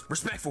 hands.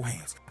 Respectful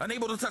hands.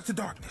 Unable to touch the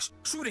darkness.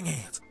 Shooting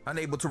hands.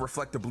 Unable to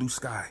reflect the blue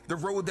sky. The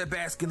road that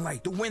bask in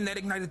light. The wind that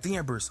ignited the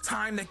embers.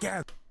 Time that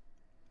gathered.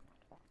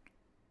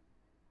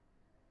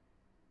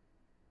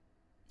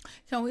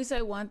 Can we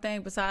say one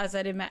thing besides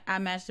that I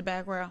matched the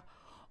background?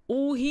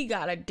 Ooh, he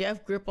got a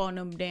death grip on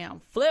them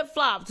damn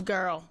flip-flops,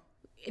 girl.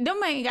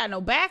 Them ain't got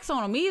no backs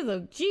on them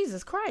either.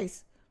 Jesus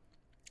Christ.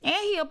 And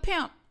he a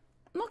pimp.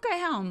 Look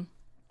at him.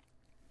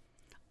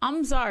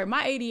 I'm sorry.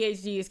 My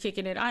ADHD is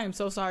kicking in. I am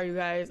so sorry, you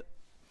guys.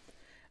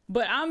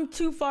 But I'm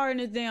too far in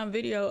this damn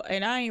video,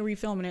 and I ain't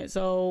refilming it.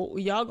 So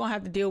y'all gonna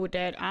have to deal with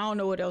that. I don't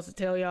know what else to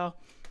tell y'all.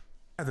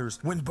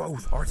 When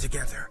both are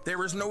together,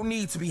 there is no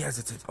need to be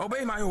hesitant.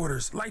 Obey my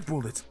orders. Light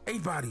bullets,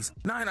 8 bodies,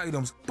 9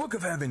 items, Book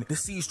of Heaven, the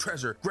Sea's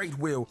treasure, Great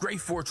Will,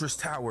 Great Fortress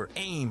Tower,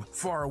 aim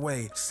far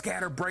away,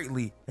 scatter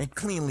brightly and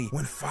cleanly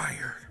when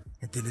fired.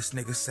 And then this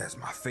nigga says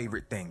my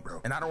favorite thing,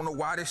 bro. And I don't know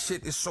why this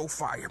shit is so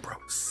fire, bro.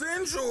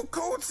 Senjo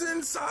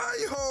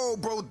Kotsensaiho,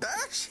 bro.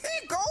 That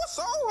shit goes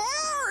so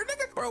hard,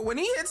 nigga. Bro, when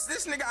he hits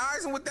this nigga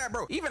Aizen with that,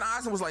 bro, even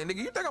Aizen was like, nigga,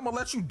 you think I'm gonna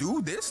let you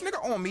do this,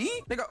 nigga, on me?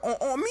 Nigga,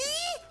 on me?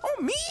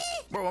 On me?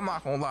 Bro, I'm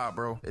not gonna lie,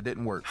 bro. It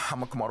didn't work. I'm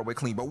gonna come all the way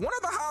clean. But one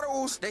of the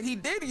hodos that he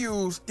did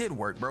use did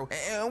work, bro.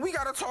 And we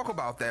gotta talk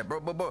about that, bro.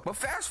 But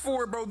fast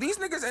forward, bro, these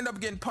niggas end up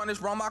getting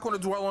punished, bro. I'm not gonna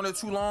dwell on it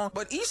too long.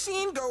 But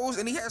Ishin goes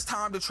and he has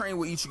time to train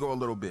with Ichigo a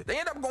little bit. They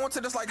end up going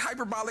to this like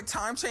hyperbolic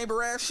time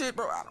chamber ass shit,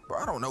 bro.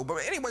 I don't know, but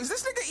anyways,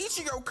 this nigga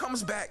Ichigo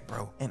comes back,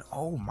 bro, and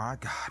oh my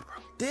god,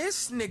 bro,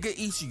 this nigga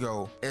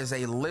Ichigo is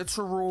a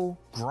literal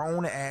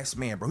grown ass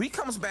man, bro. He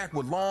comes back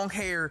with long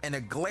hair and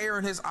a glare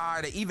in his eye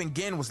that even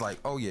Gen was like,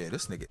 oh yeah,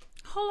 this nigga.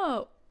 Hold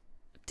up,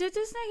 did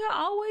this nigga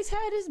always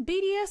have his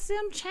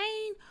BDSM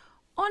chain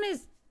on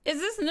his? Is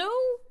this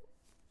new,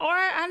 or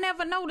I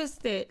never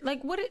noticed it?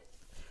 Like what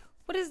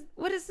is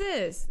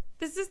this?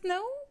 Is this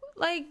new?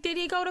 Like, did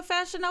he go to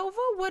Fashion Nova?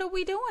 What are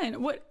we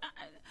doing? What?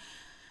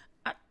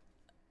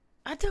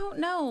 I don't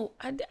know.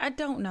 I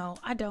don't know.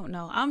 I don't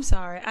know. I'm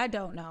sorry. I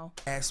don't know.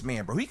 Ass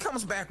man, bro. He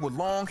comes back with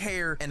long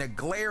hair and a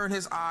glare in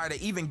his eye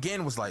that even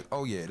Gen was like,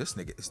 oh yeah, this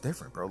nigga is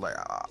different, bro. Like,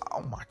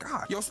 oh my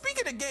god. Yo,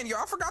 speaking of Gen, yo,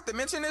 I forgot to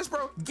mention this,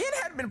 bro. Gen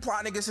had been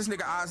plotting against this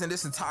nigga Aizen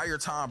this entire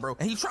time, bro.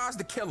 And he tries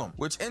to kill him,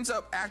 which ends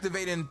up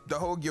activating the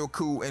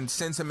Hogyoku and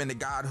sends him into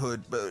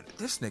godhood. But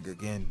this nigga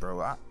again,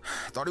 bro, I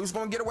thought he was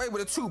gonna get away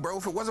with it too, bro.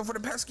 If it wasn't for the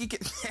pesky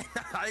kid.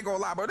 I ain't gonna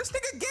lie, bro. This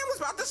nigga Gen was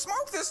about to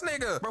smoke this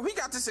nigga. Bro, he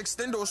got this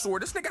extendo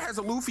sword. This nigga has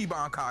a Luffy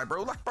Bankai,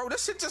 bro. Like, bro,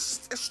 this shit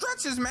just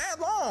stretches mad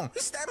long. He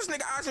stabs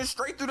nigga Aizen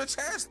straight through the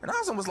chest. And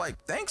Aizen was like,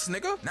 thanks,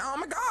 nigga. Now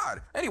I'm a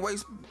god.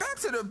 Anyways, back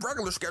to the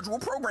regular schedule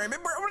programming,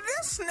 bro.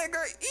 This nigga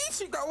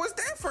Ichigo is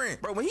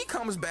different. Bro, when he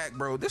comes back,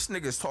 bro, this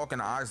nigga is talking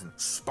to Aizen.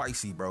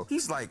 Spicy, bro.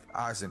 He's like,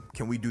 Aizen,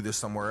 can we do this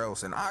somewhere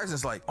else? And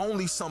Aizen's like,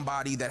 only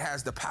somebody that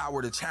has the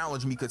power to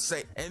challenge me could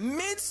say. And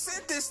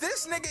mid-sentence,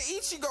 this nigga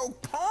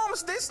Ichigo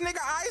palms this nigga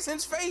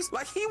Aizen's face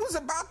like he was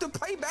about to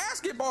play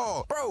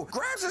basketball. Bro,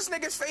 grabs this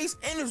nigga's face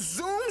and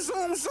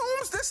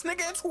zooms this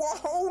nigga into a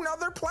whole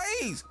nother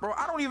place. Bro,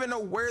 I don't even know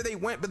where they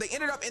went, but they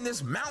ended up in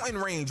this mountain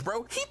range,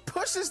 bro. He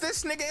pushes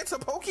this nigga into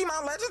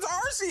Pokemon Legends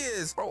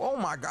Arceus. Bro, oh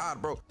my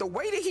god, bro. The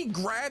way that he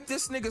grabbed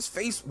this nigga's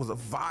face was a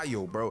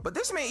vile, bro. But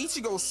this man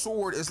Ichigo's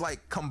sword is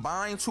like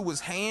combined to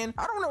his hand.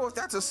 I don't know if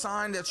that's a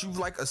sign that you've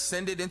like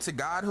ascended into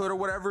godhood or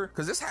whatever,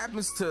 because this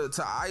happens to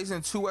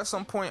Aizen too at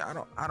some point. I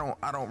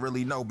don't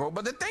really know, bro.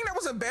 But the thing that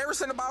was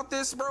embarrassing about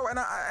this, bro, and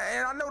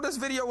I know this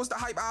video was to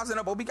hype Aizen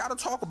up, but we gotta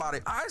talk about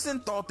it.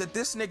 Aizen thought that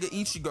this nigga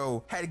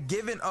Ichigo had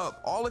given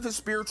up all of his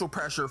spiritual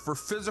pressure for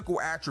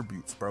physical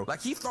attributes, bro.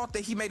 Like, he thought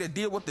that he made a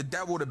deal with the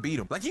devil to beat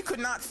him. Like, he could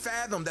not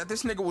fathom that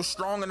this nigga was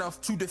strong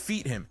enough to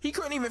defeat him. He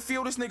couldn't even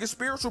feel this nigga's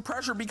spiritual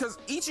pressure because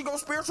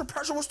Ichigo's spiritual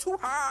pressure was too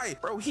high,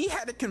 bro. He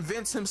had to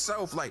convince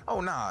himself, like, oh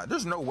nah,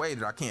 there's no way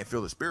that I can't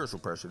feel the spiritual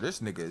pressure.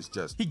 This nigga is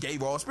just, he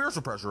gave all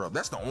spiritual pressure up.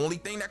 That's the only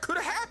thing that could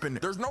have happened.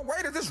 There's no way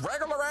that this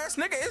regular ass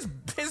nigga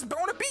is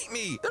gonna beat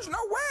me. There's no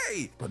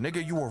way. But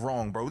nigga, you were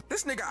wrong, bro.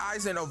 This nigga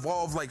Aizen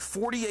evolved like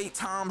 48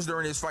 times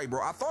during this fight,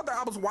 bro. I thought that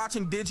I was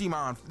watching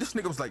Digimon. This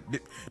nigga was like,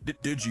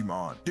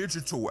 Digimon,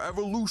 digital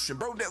evolution,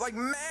 bro. Like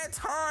mad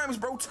times,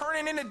 bro,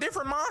 turning into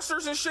different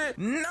monsters and shit.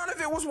 None of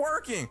it was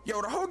working.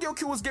 Yo, the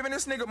Hogyoku was giving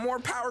this nigga more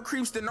power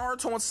creeps than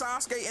Naruto and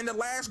Sasuke in the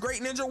last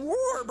Great Ninja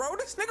War, bro.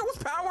 This nigga was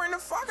powering the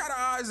fuck out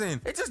of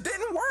Aizen. It just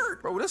didn't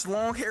work, bro. This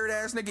long-haired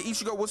ass nigga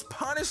Ichigo was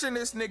punishing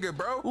this nigga,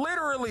 bro.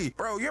 Literally,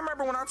 bro. You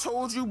remember when I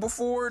told you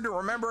before to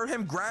remember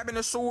him grabbing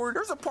the sword?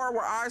 There's a part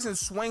where Aizen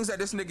swings at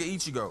this nigga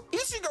Ichigo.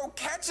 Ichigo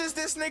catches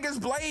this nigga's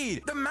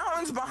blade. The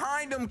mountains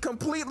behind him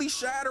completely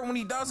shatter when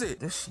he does it.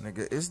 This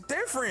nigga is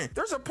different.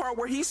 There's a part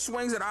where he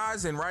swings at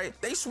Aizen, right?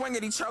 They swing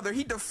at each other.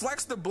 He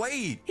deflects the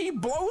blade. He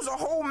blows a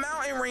whole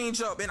mountain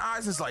range up, and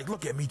Aizen's like,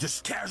 look at me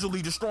just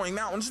casually destroying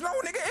mountains. No,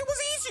 nigga, it was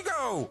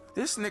Ichigo.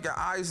 This nigga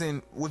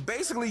Aizen was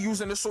basically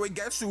using the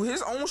Soigetsu,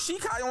 his own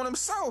Shikai, on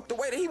himself. The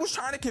way that he was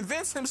trying to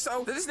convince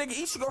himself that this nigga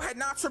Ichigo had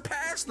not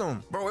surpassed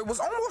him. Bro, it was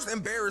almost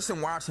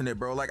embarrassing watching it,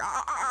 bro. Like,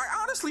 I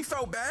honestly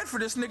felt bad for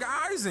this nigga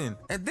Aizen.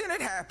 And then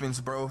it happens,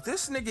 bro.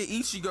 This nigga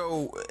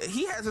Ichigo,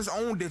 he has his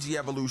own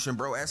Digi-evolution,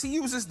 bro, as he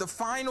uses the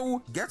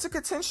final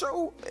Getsuka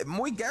Tensho,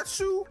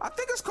 Moigetsu. I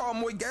think it's called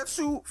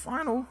Moigetsu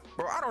final.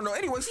 Bro, I don't know.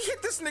 Anyways, he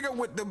hit this nigga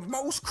with the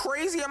most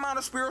crazy amount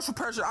of spiritual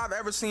pressure I've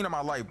ever seen in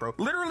my life, bro.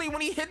 Literally,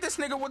 when he hit this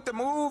nigga with the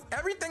move,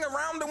 everything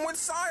around him went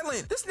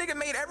silent. This nigga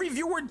made every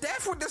viewer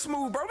deaf with this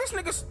move, bro. This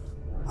nigga's...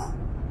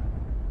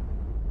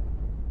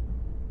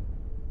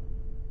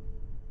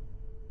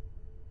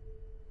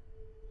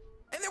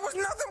 And there was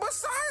nothing but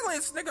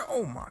silence, nigga.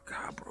 Oh my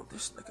god, bro,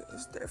 this nigga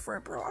is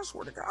different, bro. I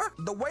swear to God.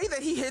 The way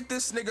that he hit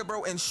this nigga,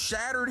 bro, and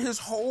shattered his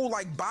whole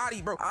like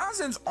body, bro.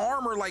 Aizen's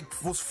armor like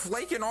was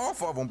flaking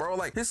off of him, bro.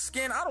 Like his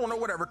skin, I don't know,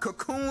 whatever,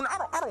 cocoon.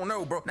 I don't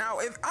know, bro. Now,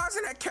 if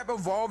Aizen had kept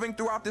evolving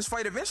throughout this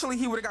fight, eventually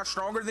he would have got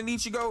stronger than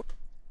Ichigo.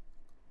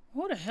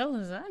 Who the hell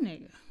is that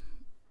nigga?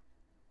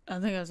 I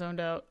think I zoned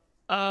out.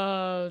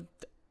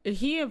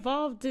 He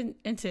evolved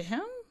into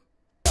him?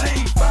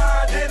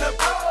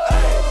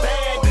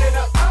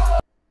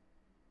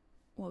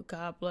 Well,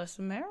 God bless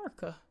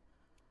America.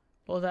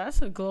 Well,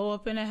 that's a glow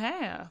up and a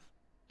half.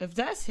 If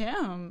that's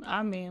him,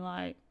 I mean,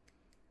 like,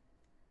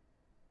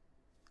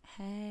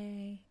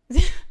 hey.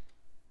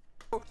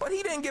 But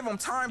he didn't give him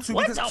time to.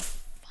 What because the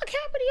fuck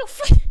happened to your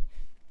face?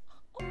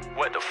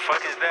 What the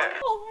fuck is that?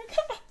 Oh my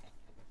god.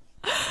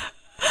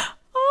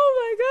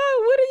 Oh my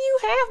god. What do you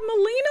have,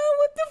 Melina?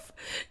 What the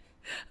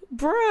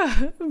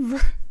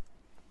bruh.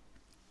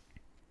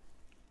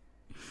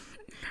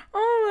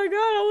 Oh my god,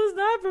 I was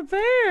not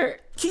prepared.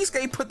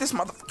 Kisuke put this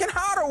motherfucking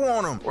Hado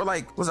on him. Or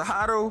like, was it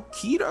Hado?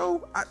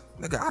 Keto?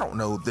 Nigga, I don't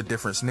know the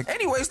difference, nigga.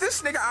 Anyways,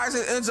 this nigga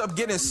Aizen ends up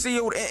getting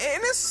sealed,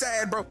 and it's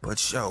sad, bro.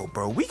 But yo,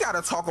 bro, we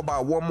gotta talk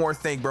about one more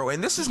thing, bro.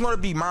 And this is gonna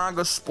be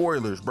manga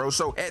spoilers, bro.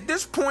 So at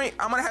this point,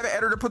 I'm gonna have an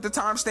editor put the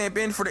timestamp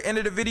in for the end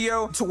of the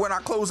video to when I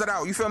close it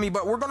out, you feel me?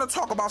 But we're gonna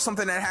talk about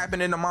something that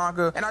happened in the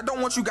manga, and I don't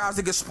want you guys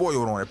to get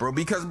spoiled on it, bro.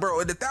 Because,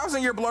 bro, in the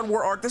 1,000-Year Blood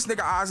War arc, this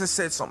nigga Aizen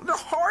said something the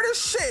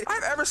hardest shit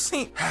I've ever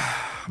seen.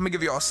 Let me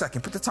give y'all a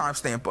second. Put the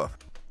timestamp up.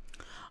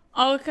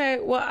 Okay,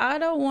 well, I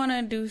don't want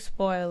to do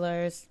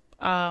spoilers.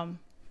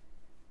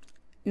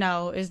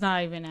 No, it's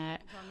not even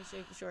that.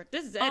 For short.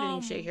 This is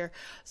editing shit here.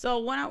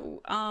 So when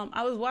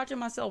I was watching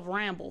myself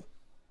ramble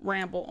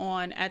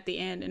on at the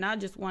end, and I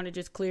just want to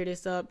just clear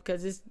this up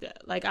because it's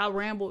like I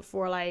rambled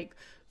for like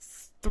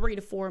 3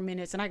 to 4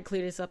 minutes, and I can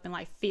clear this up in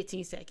like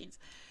 15 seconds.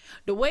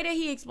 The way that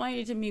he explained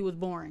it to me was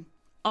boring.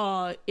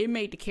 It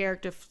made the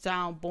character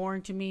sound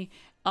boring to me.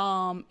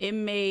 It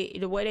made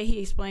the way that he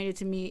explained it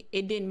to me,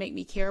 it didn't make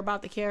me care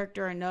about the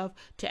character enough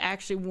to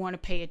actually want to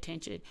pay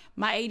attention.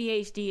 My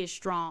ADHD is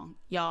strong,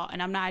 y'all,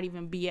 and I'm not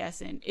even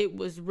BSing. It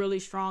was really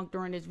strong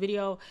during this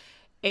video,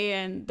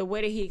 and the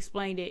way that he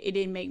explained it, it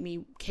didn't make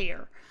me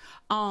care.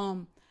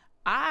 Like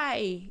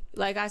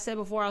I said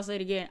before, I'll say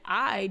it again.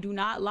 I do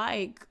not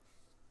like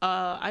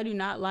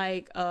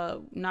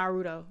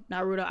Naruto.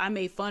 I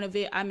made fun of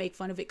it. I make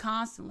fun of it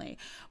constantly.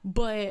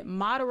 But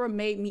Madara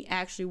made me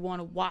actually want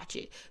to watch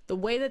it. The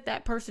way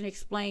that person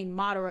explained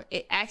Madara,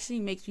 it actually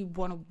makes me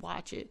want to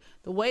watch it.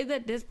 The way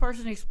that this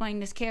person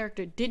explained this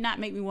character did not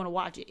make me want to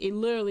watch it. It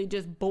literally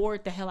just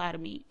bored the hell out of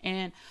me.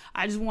 And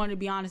I just wanted to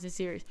be honest and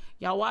serious.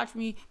 Y'all watch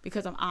me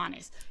because I'm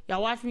honest.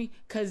 Y'all watch me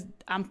because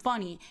I'm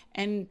funny.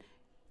 And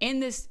in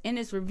this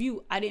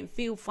review, I didn't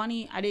feel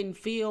funny. I didn't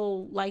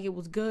feel like it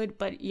was good,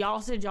 but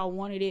y'all said y'all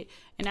wanted it,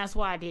 and that's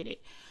why I did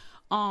it.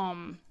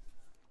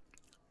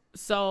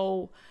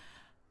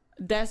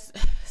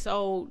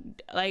 So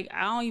like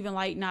I don't even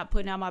like not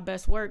putting out my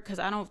best work because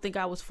I don't think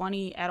I was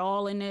funny at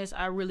all in this.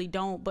 I really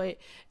don't, but it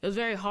was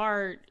very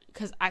hard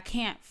because I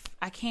can't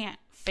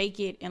fake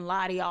it and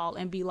lie to y'all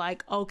and be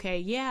like, okay,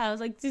 yeah, I was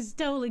like, this is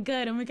totally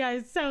good. Oh my god,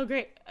 it's so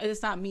great.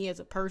 It's not me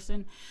as a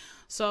person.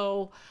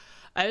 So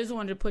I just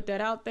wanted to put that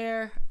out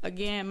there.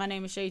 Again, my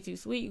name is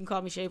Shaytosweet. You can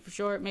call me Shay for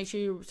short. Make sure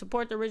you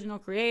support the original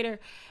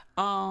creator.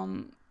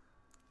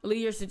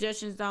 Leave your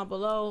suggestions down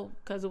below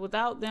because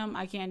without them,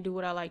 I can't do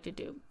what I like to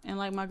do. And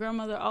like my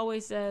grandmother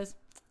always says,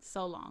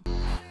 so long.